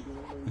answer.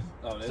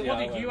 Oh, So what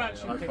did you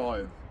actually I'm pick?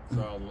 5,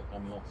 so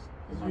I'm lost.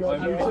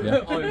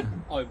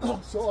 I've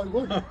lost. So I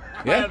won. I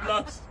have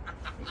lost.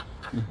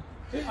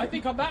 I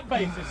think on that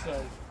basis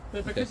though,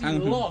 that because he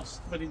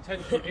lost but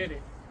intentionally did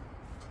it.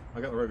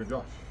 I got the Rogan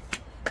Josh.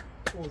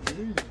 Oh,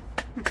 really?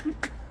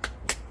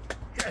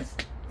 Yes!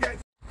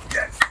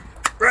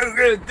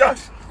 Rogan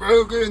Josh!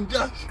 Rogan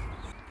Josh!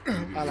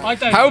 I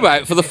don't How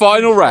about for the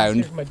final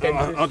round? My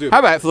dentist. I'll do it. How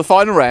about for the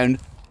final round?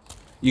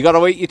 You got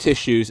to eat your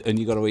tissues and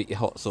you got to eat your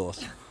hot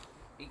sauce.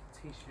 Eat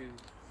tissues.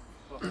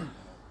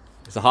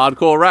 It's a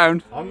hardcore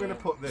round. I'm going to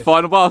put this.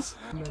 Final boss.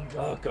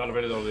 Oh god, I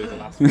really don't lose the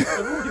last one.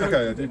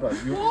 Okay, I do both.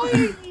 Why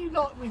are you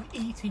not with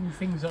eating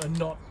things that are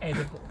not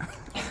edible?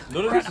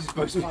 None of this is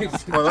supposed to be.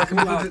 Well, that's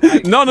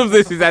None of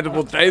this is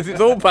edible, James. It's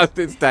all past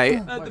its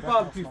date. The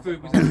barbecue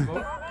food was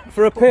edible.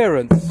 For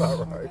appearance,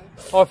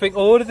 I think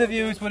all of the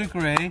viewers would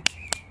agree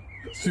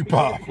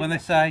super. when they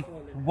say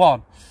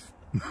 1.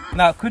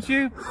 Now, could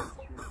you?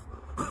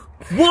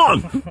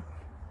 1!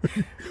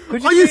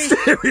 Could Are you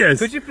please, serious?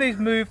 Could you please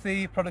move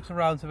the products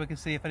around so we can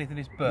see if anything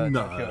is burnt?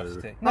 out of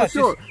curiosity? No, it's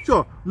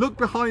sure. Look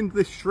behind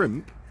this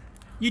shrimp.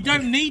 You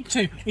don't need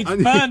to. It's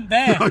And- burnt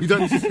there. No, you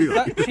don't need to see just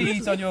that. that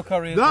cheese on your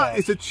curry. That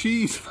is a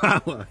cheese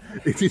flower.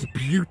 It is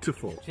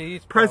beautiful.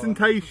 Cheese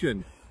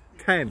Presentation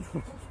 10.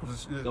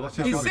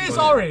 It says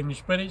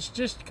orange, but it's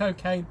just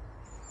cocaine.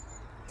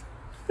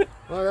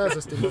 Well, there's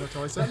a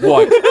stimulatizer.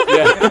 White.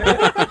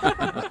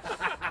 Yeah.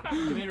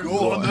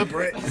 Go on the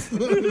bricks.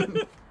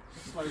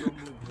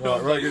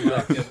 Right,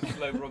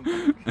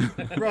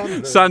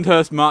 good.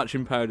 Sandhurst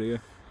marching powder. Yeah.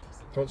 Do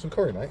you want some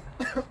curry, mate?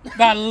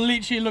 That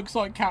literally looks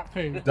like cat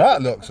poo.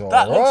 That looks alright.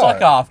 That looks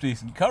like a half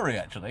decent curry,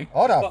 actually.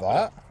 I'd have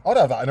that. I'd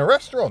have that in a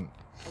restaurant.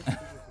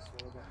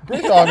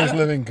 Britannia's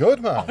living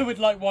good, I man. would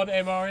like 1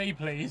 MRE,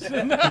 please.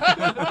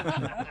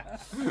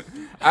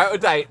 Out of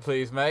date,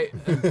 please, mate.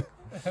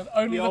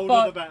 only, The the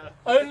older the better.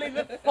 only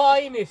the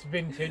finest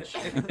vintage.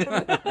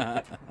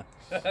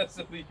 That's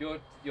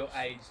your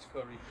aged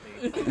curry,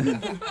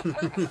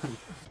 please.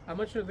 How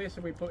much of this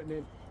are we putting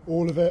in?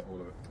 All of it.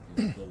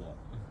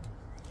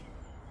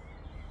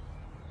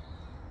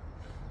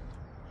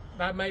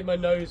 That made my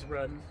nose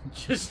run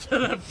just to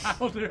the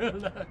powder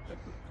alone.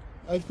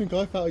 I think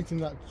I felt eating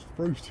that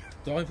fruit.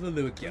 Time for the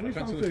loo again. I've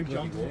had too much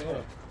bloody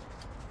water.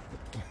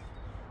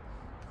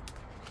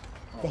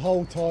 The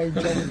whole time,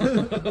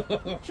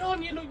 John.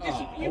 John,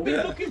 you've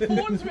been looking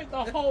forward to it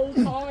the whole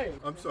time.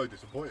 I'm so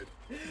disappointed.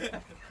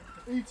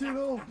 Eat it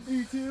all,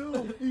 eat it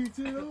all, eat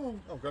it all.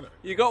 I'm gonna.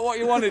 You got what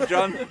you wanted,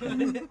 John. I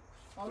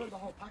want the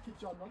whole package,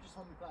 John, not just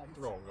on the plate.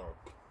 Wrong.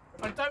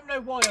 I don't know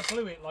why I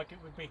blew it like it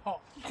would be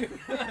hot.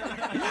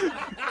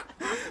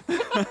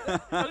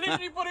 I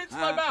literally put it to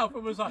my mouth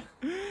and was like,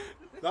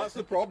 That's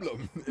the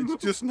problem.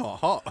 It's just not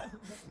hot.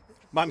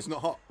 Man's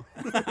not hot.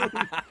 not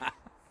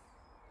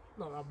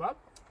that bad.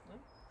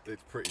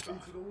 It's pretty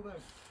bad.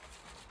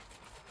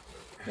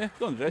 Yeah,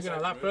 go on, Jess. You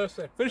know, that first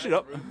thing. Finish it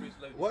up.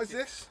 What is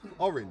this?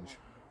 Orange.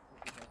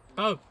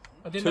 Oh,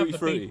 I didn't have the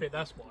Tutti-frutti. beef bit,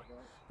 that's why.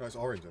 No, it's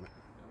orange, isn't it?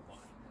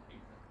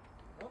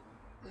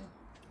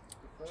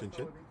 Chin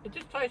chin. It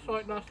just tastes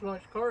like nice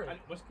curry.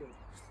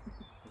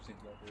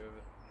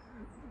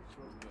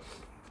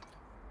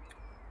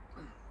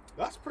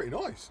 That's pretty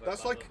nice.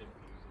 That's like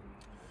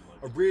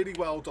a really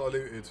well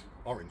diluted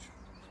orange.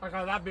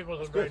 Okay, that bit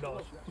wasn't very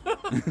nice.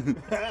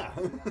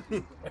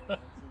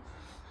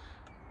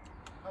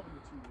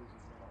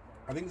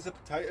 I think there's a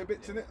potato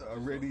bits in it that are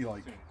really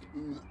like.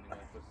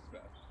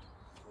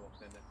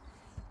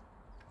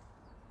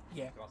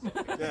 Yeah.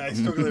 Yeah, he's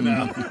struggling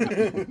now.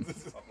 Here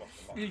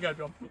you go,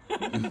 John.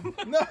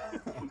 No.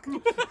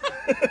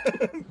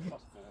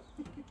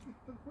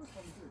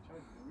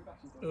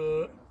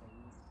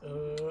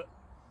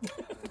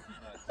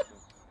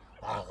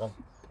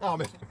 Oh,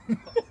 man.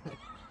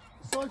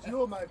 Besides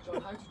your mate,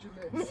 John, how did you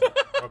miss?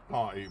 I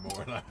can't eat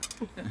more than that.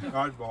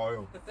 That's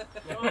vile.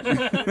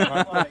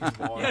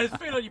 Yeah, it's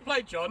been on your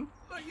plate, John.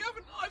 Look, you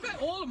haven't. I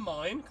bet all of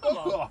mine. Come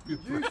on. You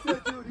You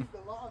said you would eat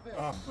a lot of it.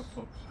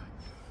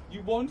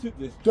 You wanted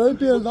this. Don't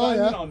be a You were banging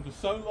liar. on for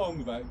so long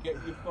about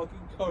getting your fucking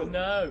curry.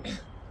 No.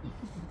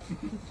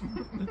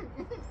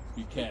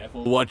 Be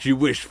careful what you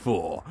wish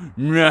for.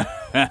 Don't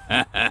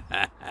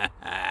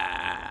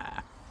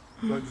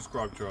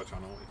subscribe to our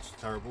channel, it's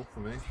terrible for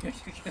me.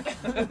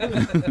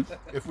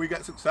 If we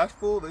get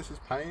successful, this is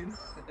pain.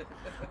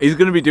 He's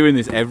going to be doing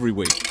this every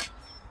week.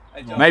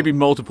 Hey, John, Maybe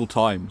multiple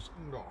times.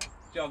 No.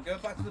 John, go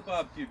back to the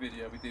barbecue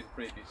video we did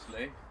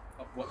previously.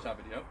 Watch that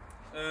video.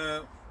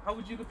 How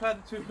would you compare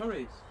the two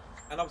curries?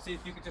 And obviously,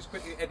 if you could just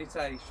quickly edit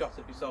a shot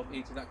of yourself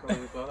eating that curry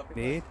as well, that'd be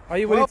great. Are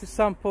you willing to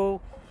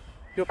sample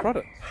your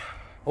product?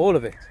 All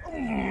of it.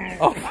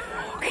 Oh.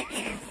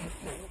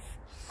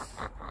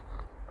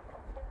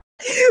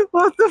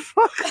 What the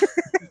fuck?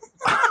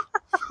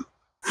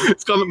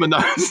 It's gone up my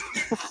nose.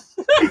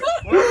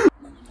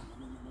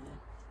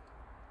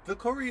 The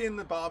curry in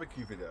the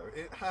barbecue video,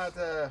 it had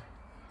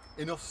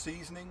enough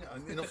seasoning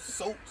and enough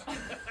salt.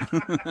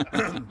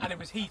 And it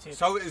was heated.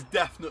 So it is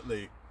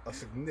definitely a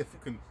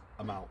significant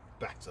amount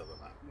better than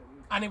that.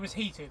 And it was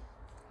heated.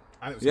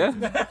 And it was Yeah,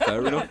 heated.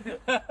 fair enough.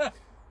 Yeah.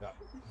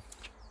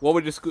 What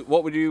would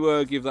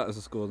you give that as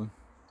a score then?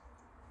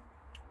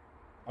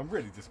 I'm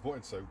really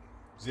disappointed, so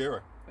 0.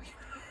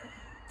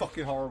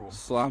 Fucking horrible.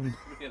 Slam.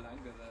 The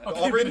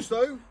orange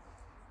though,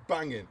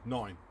 banging,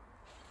 9.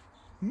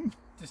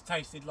 Just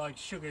tasted like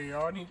sugary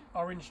orange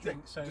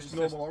drink, so Just it's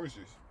normal orange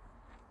juice.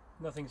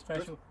 nothing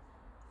special.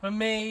 For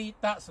me,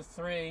 that's a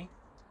 3.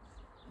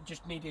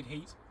 Just needed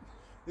heat.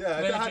 Yeah, if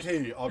Really it had just-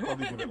 heat, I'd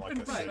probably give it like a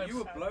Mate, 6. you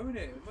were blowing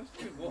it. It must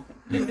have been one.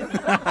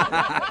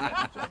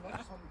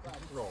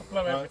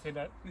 Blow everything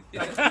out.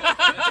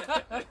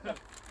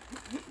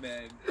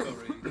 Man,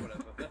 curry,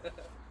 whatever.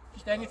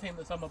 Just anything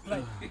that's on my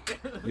plate.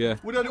 Yeah.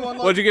 Would anyone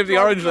like What'd you give the to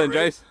try orange then,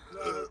 curry? Jace?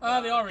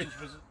 The orange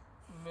was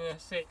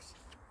 6.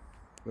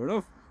 Fair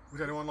enough.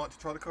 Would anyone like to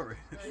try the curry?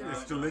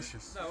 It's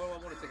delicious. No, I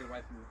want to take it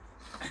away from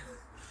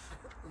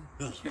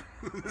you.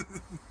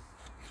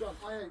 John,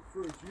 I ate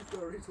fruit. You've got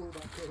to eat all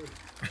that curry.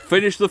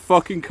 Finish the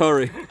fucking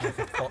curry.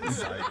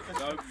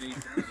 Don't need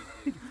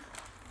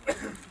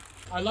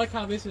I like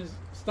how this has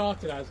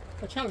started as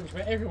a challenge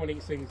where everyone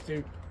eats things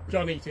to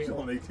John eat it.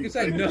 John eating. You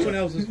say no one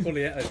else is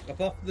fully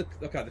apart from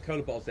the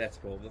cola bottle's there to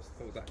pull. That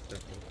was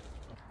accidental.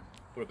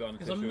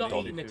 Because I'm not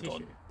eating the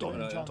tissue.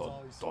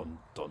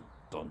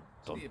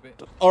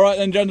 Alright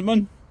then,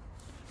 gentlemen.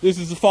 This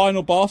is the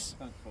final boss.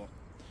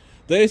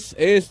 This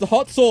is the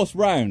hot sauce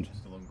round.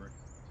 Still hungry.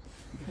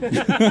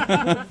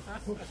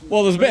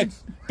 Well, there's a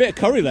bit of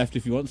curry left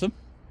if you want some.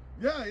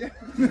 Yeah.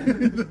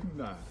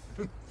 Nah.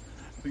 I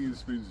think the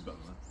spoons is better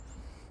than that.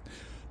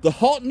 The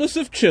hotness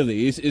of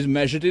chilies is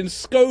measured in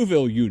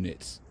Scoville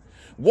units.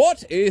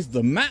 What is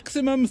the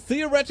maximum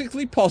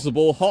theoretically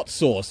possible hot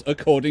sauce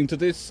according to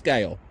this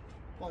scale?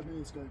 5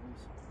 million Scovilles.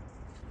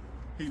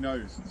 He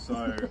knows,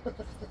 so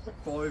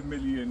 5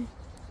 million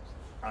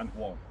and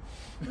 1.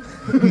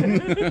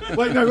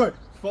 Wait,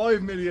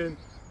 5 million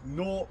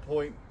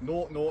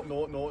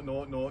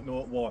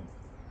 0.0000001.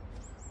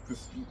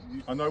 Because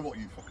I know what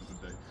you fuckers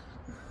would do.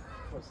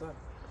 What's that?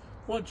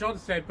 What John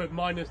said, but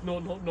minus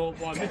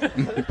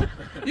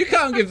 0.001. You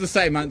can't give the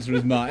same answer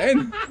as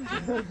Martin.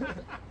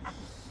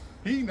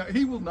 He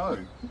will know.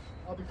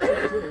 I'll be quick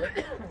to do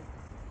it.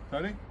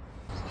 Tony?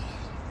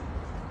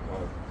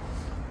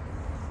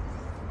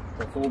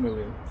 So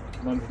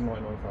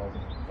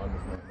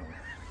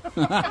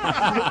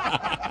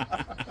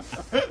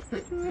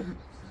 4,999,599.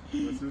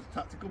 This is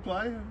tactical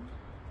play.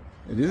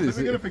 It is.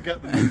 We're going to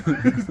forget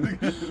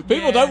the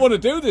People don't want to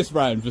do this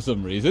round for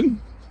some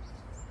reason.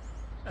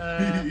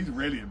 He's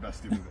really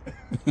invested with it.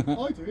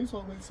 I do, that's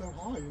why I went so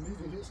high and these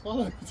idiots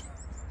followed.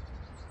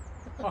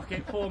 Fuck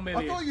it, 4 I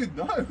million. thought you'd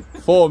know.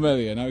 4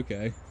 million,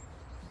 okay.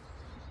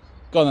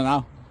 Go on then,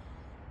 Al.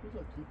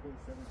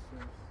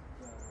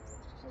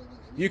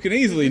 You can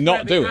easily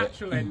not do the it.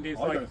 actual end is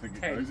I like don't think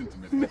it 10. goes into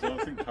minutes. I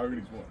think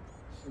Tony's won.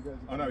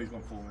 I know he's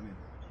gone 4 million.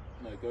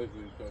 No, it goes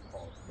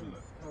hard.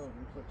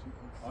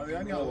 The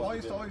only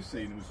highest I've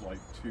seen was like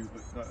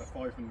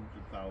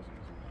 500,000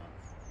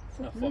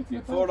 or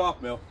something.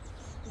 4.5 mil.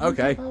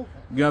 Okay. You're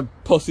going to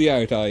pussy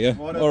out, are you?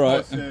 What a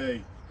Alright.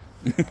 pussy.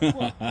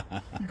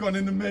 You've gone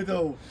in the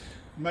middle.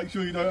 Make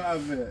sure you don't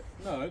have it.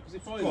 No, because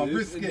if I Go on, lose,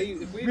 risk and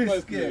it. if we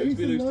Risk both it. lose,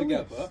 we lose Who's the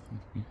together.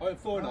 I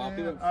went 4.5,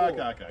 he went 4.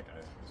 Okay.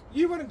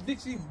 You went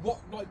literally what,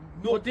 like,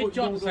 What did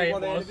John say it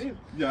was?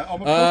 Yeah,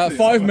 I'm a pussy.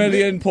 5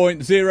 million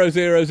point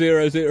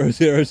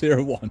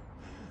 0000001.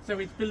 So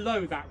it's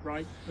below that,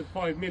 right? The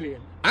 5 million.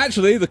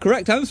 Actually, the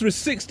correct answer is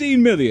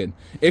 16 million.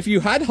 If you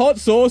had hot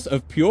sauce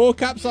of pure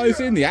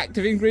capsaicin, the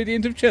active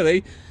ingredient of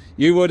chili,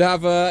 you would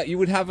have a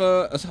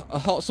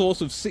hot sauce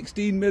of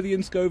 16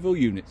 million Scoville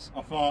units.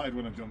 I farted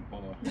when I jumped, by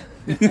the way.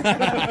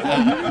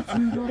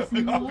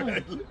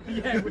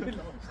 Yeah, we're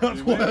not.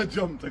 That's why I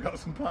jumped. I got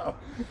some power.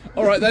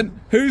 All right then,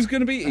 who's going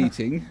to be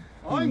eating?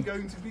 I'm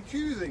going to be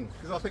choosing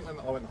because I think I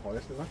went the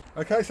highest, didn't I?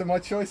 Okay, so my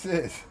choice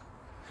is.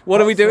 What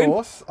are we doing?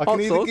 Sauce. I Hot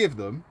can either sauce? give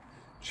them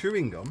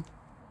chewing gum.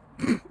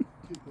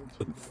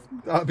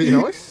 That'd be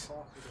nice.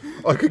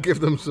 I could give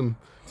them some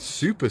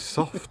super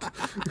soft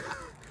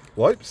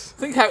wipes.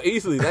 Think how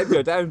easily they'd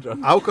go down,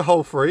 John.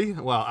 Alcohol free.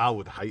 Well, Al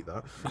would hate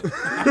that.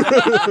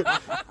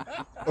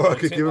 Or I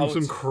could give them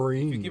some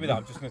cream. If you give me that,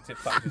 I'm just going to tip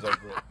factors over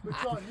it. But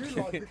John, you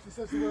like it, it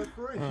says the word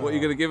free. What are you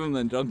going to give him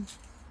then, John?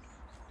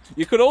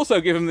 You could also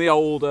give him the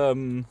old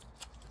water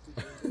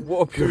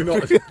Do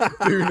not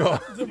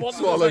The one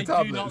swallow that say, do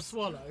tablets. not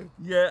swallow.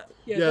 Yeah,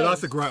 Yeah,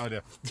 that's a great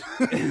idea.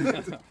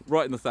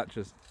 right in the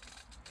Thatchers.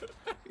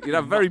 You'd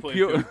have very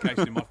pure.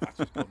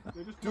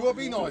 Do I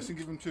be nice and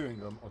give them chewing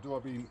gum, or do I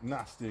be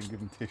nasty and give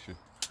them tissue?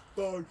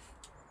 Both.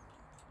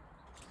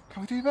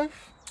 Can we do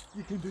both?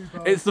 You can do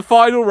both. It's the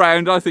final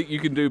round. I think you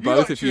can do You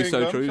both like if you chewing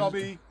so gum, choose. so I'll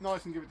be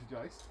nice and give it to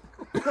Jace.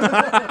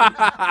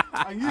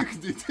 And you can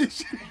do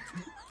tissue.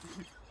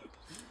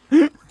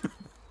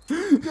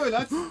 Go,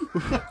 lads.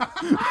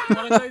 What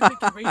I don't think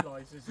he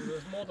realises is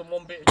there's more than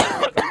one bit of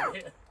sugar down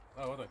here.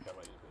 Oh, I don't care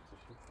about you bit of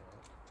tissue.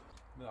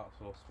 No,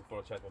 sauce before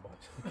I change my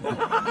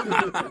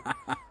mind.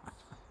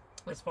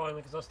 It's fine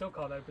because I still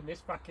can't open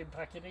this fucking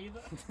packet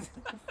either.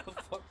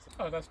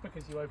 Oh, that's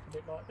because you opened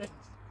it like this.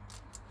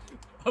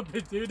 I've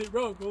been doing it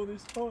wrong all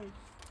this time.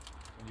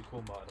 And you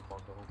call Martin a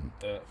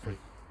Mongol. Free.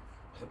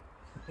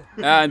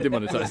 And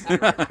demonetised.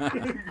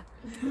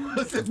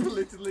 I said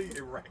politically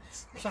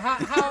erect. So how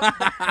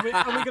are we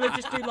going to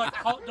just do like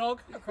hot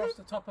dog across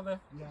the top of the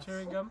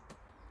chewing gum?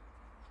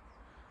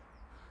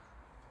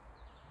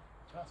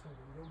 That's going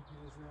to be lumpy,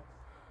 isn't it?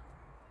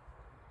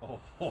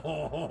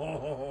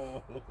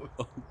 Oh,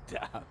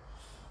 damn.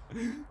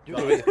 You're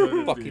going to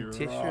eat fucking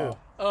tissue.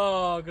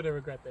 Oh, I'm going to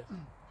regret this. Right,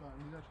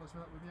 you going to try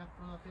some of that with your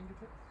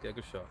fingertip? Get a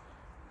good shot.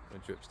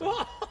 When drips down.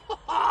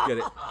 Get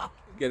it.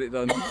 Get it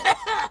done.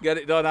 Get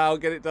it done, Al.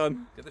 Get it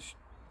done. Get the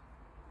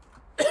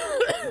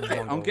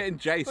I'm getting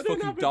Jace I don't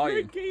fucking have a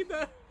dying. drink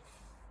either.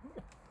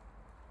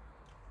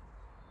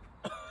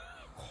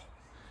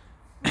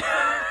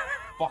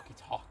 Fuck,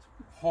 it's hot.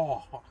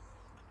 Oh.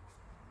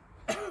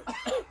 The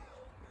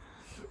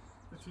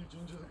two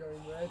gingers are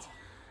going red.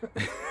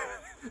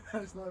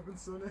 And it's not even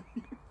sunny.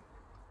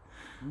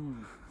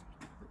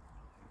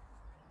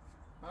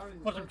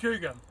 Want some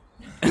chewing gum?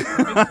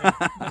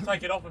 Let's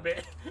take it off a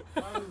bit.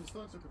 Apparently the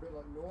stomachs look a bit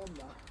like Norm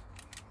now.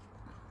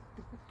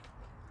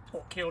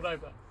 What, killed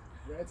over?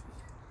 Red.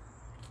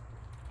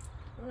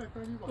 Alright,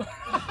 fair enough.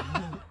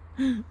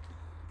 Any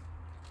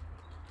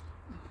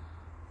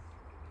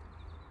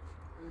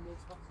more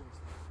hot sauce?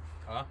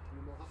 Huh?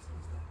 Any more hot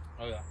sauce there?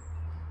 Oh, yeah.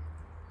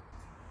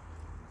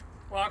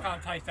 Well, I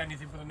can't taste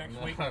anything for the next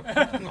week.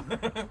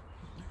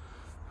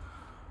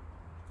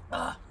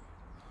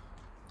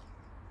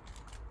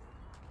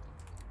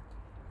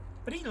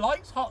 But he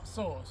likes hot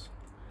sauce.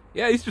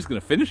 Yeah, he's just going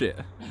to finish it.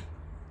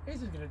 He's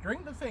just going to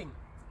drink the thing.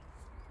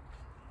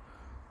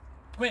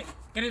 Quick,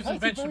 get him some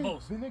Tastes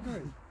vegetables. very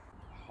vinegary.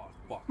 Hot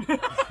fuck.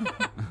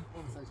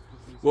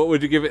 What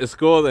would you give it a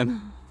score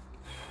then?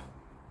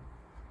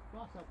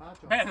 That's not bad,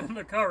 John. Better than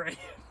the curry.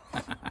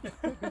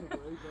 Vinegary,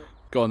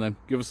 but Go on then.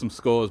 Give us some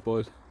scores,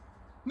 boys.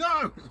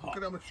 No! Look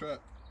at how much shirt.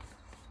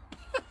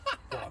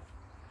 Oh,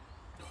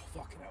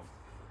 fucking hell.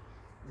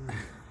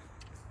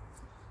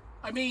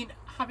 I mean,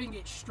 having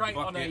it straight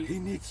on a... He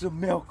needs some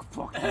milk.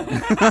 Fuck.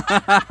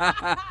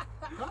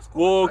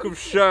 Walk of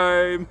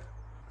shame.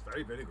 It's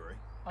very vinegary.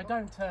 I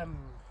don't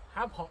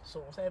have hot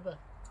sauce ever.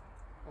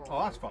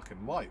 Oh, that's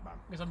fucking white, man.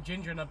 Because I'm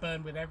ginger and I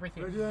burn with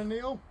everything. ready then,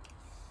 Neil?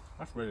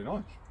 That's really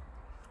nice.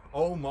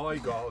 Oh my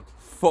god.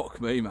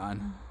 Fuck me,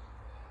 man.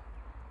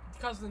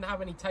 It doesn't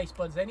have any taste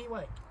buds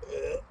anyway.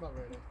 Not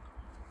really.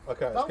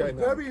 Okay, it's That was getting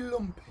very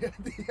lumpy at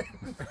the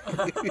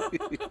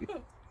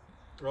end.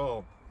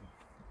 Oh.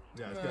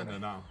 Yeah, it's getting there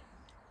now.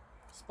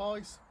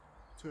 Spice,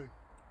 2.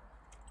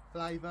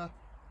 Flavour,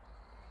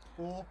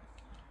 4.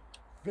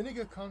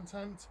 Vinegar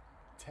content,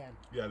 10.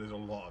 Yeah, there's a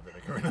lot of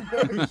vinegar in it.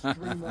 Very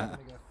extreme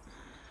vinegar.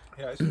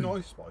 Yeah, it's a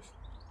nice spice.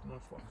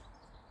 Nice spice.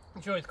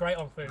 I'm sure it's great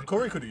on food.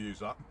 Curry could have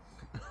used that.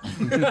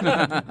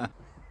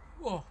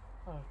 Oh,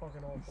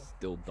 fucking awful.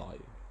 Still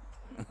dying.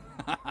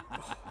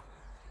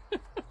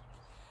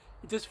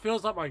 It just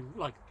feels like my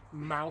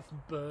mouth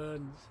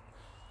burns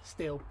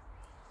still.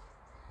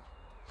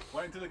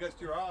 Wait until it gets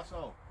to your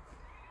arsehole.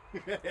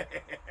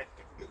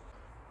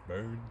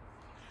 Burn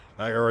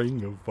like a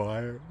ring of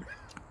fire.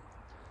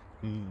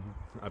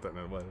 I don't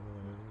know what it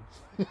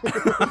is.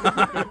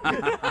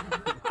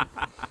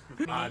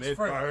 And it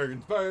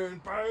burns,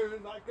 burns,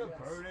 burns like a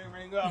burning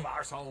ring of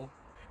arsehole.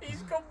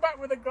 He's come back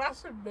with a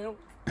glass of milk.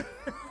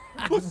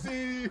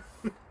 Pussy!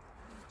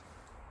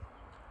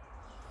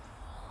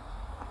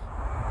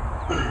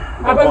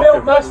 Have a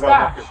milk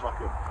mustache.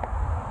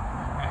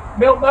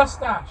 Milk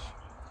mustache.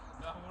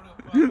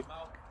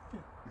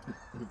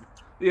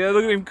 Yeah,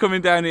 look at him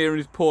coming down here in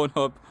his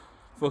Pornhub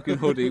fucking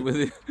hoodie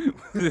with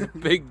a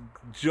big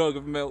jug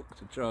of milk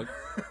to chug.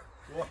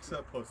 What's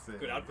a pussy?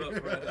 Good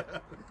advert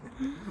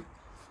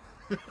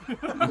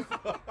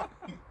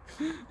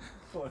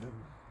for it.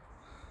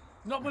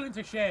 Not willing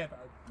to share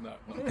though. No.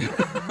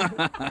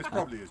 It's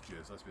probably his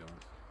jizz, let's be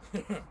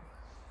honest.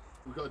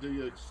 We've got to do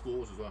your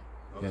scores as well.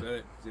 That's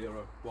it.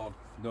 0, 1,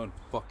 none.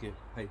 Fuck you.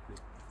 Hate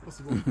it. What's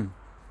the one?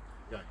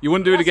 You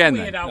wouldn't do it That's again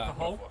weird then?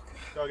 alcohol.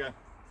 Go again.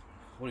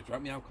 I want to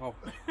drink me alcohol.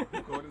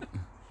 Recording.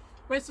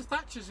 Where's the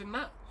Thatchers in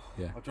that?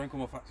 I drank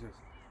all my factors.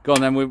 Go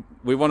on then.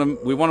 We want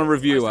to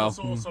review, I Al.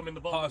 still saw some in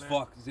the Hot bottom as there.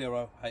 fuck.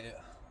 0. Hate it.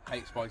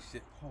 Hate spicy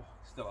shit. Oh,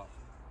 still up.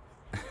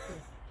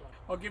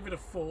 I'll give it a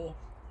 4.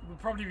 We'll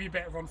probably be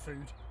better on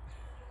food.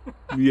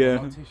 Yeah.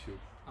 Tissue.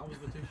 How was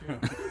the tissue?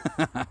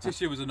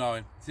 Tissue was a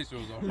 9. Tissue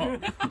was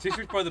alright.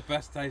 Tissue is probably the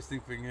best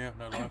tasting thing here.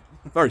 No lie.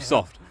 Very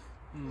soft.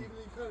 Even the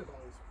Cola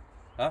bottles.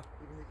 Huh?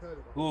 Even the Cola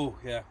bottles. Oh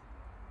yeah.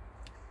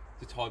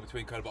 The tie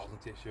between cola bottles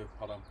and tissue.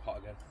 Hold on, hot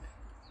again.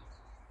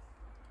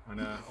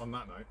 And on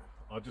that note,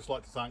 I'd just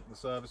like to thank the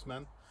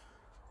servicemen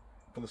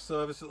for the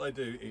service that they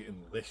do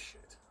eating this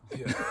shit.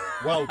 Yeah.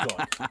 Well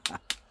done.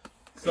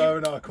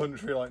 Serving our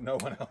country like no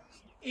one else.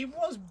 It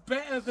was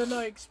better than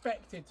I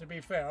expected, to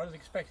be fair. I was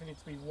expecting it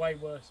to be way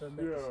worse than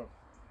this. Yeah.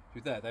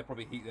 Who's there? They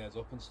probably heat theirs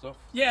up and stuff.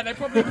 Yeah, they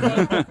probably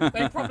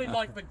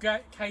like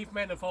the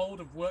cavemen of old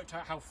have worked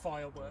out how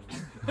fire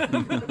works.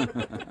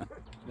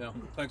 Yeah.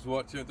 Thanks for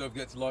watching. Don't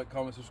forget to like,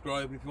 comment,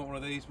 subscribe. If you want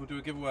one of these, we'll do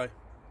a giveaway.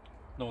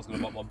 No one's going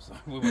to want one, so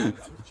we will do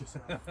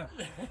that.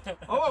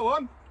 I want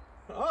one.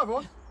 I have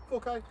one.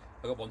 Okay.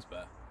 I got one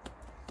spare.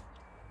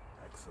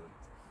 Excellent.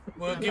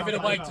 We'll give it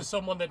away to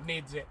someone that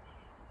needs it.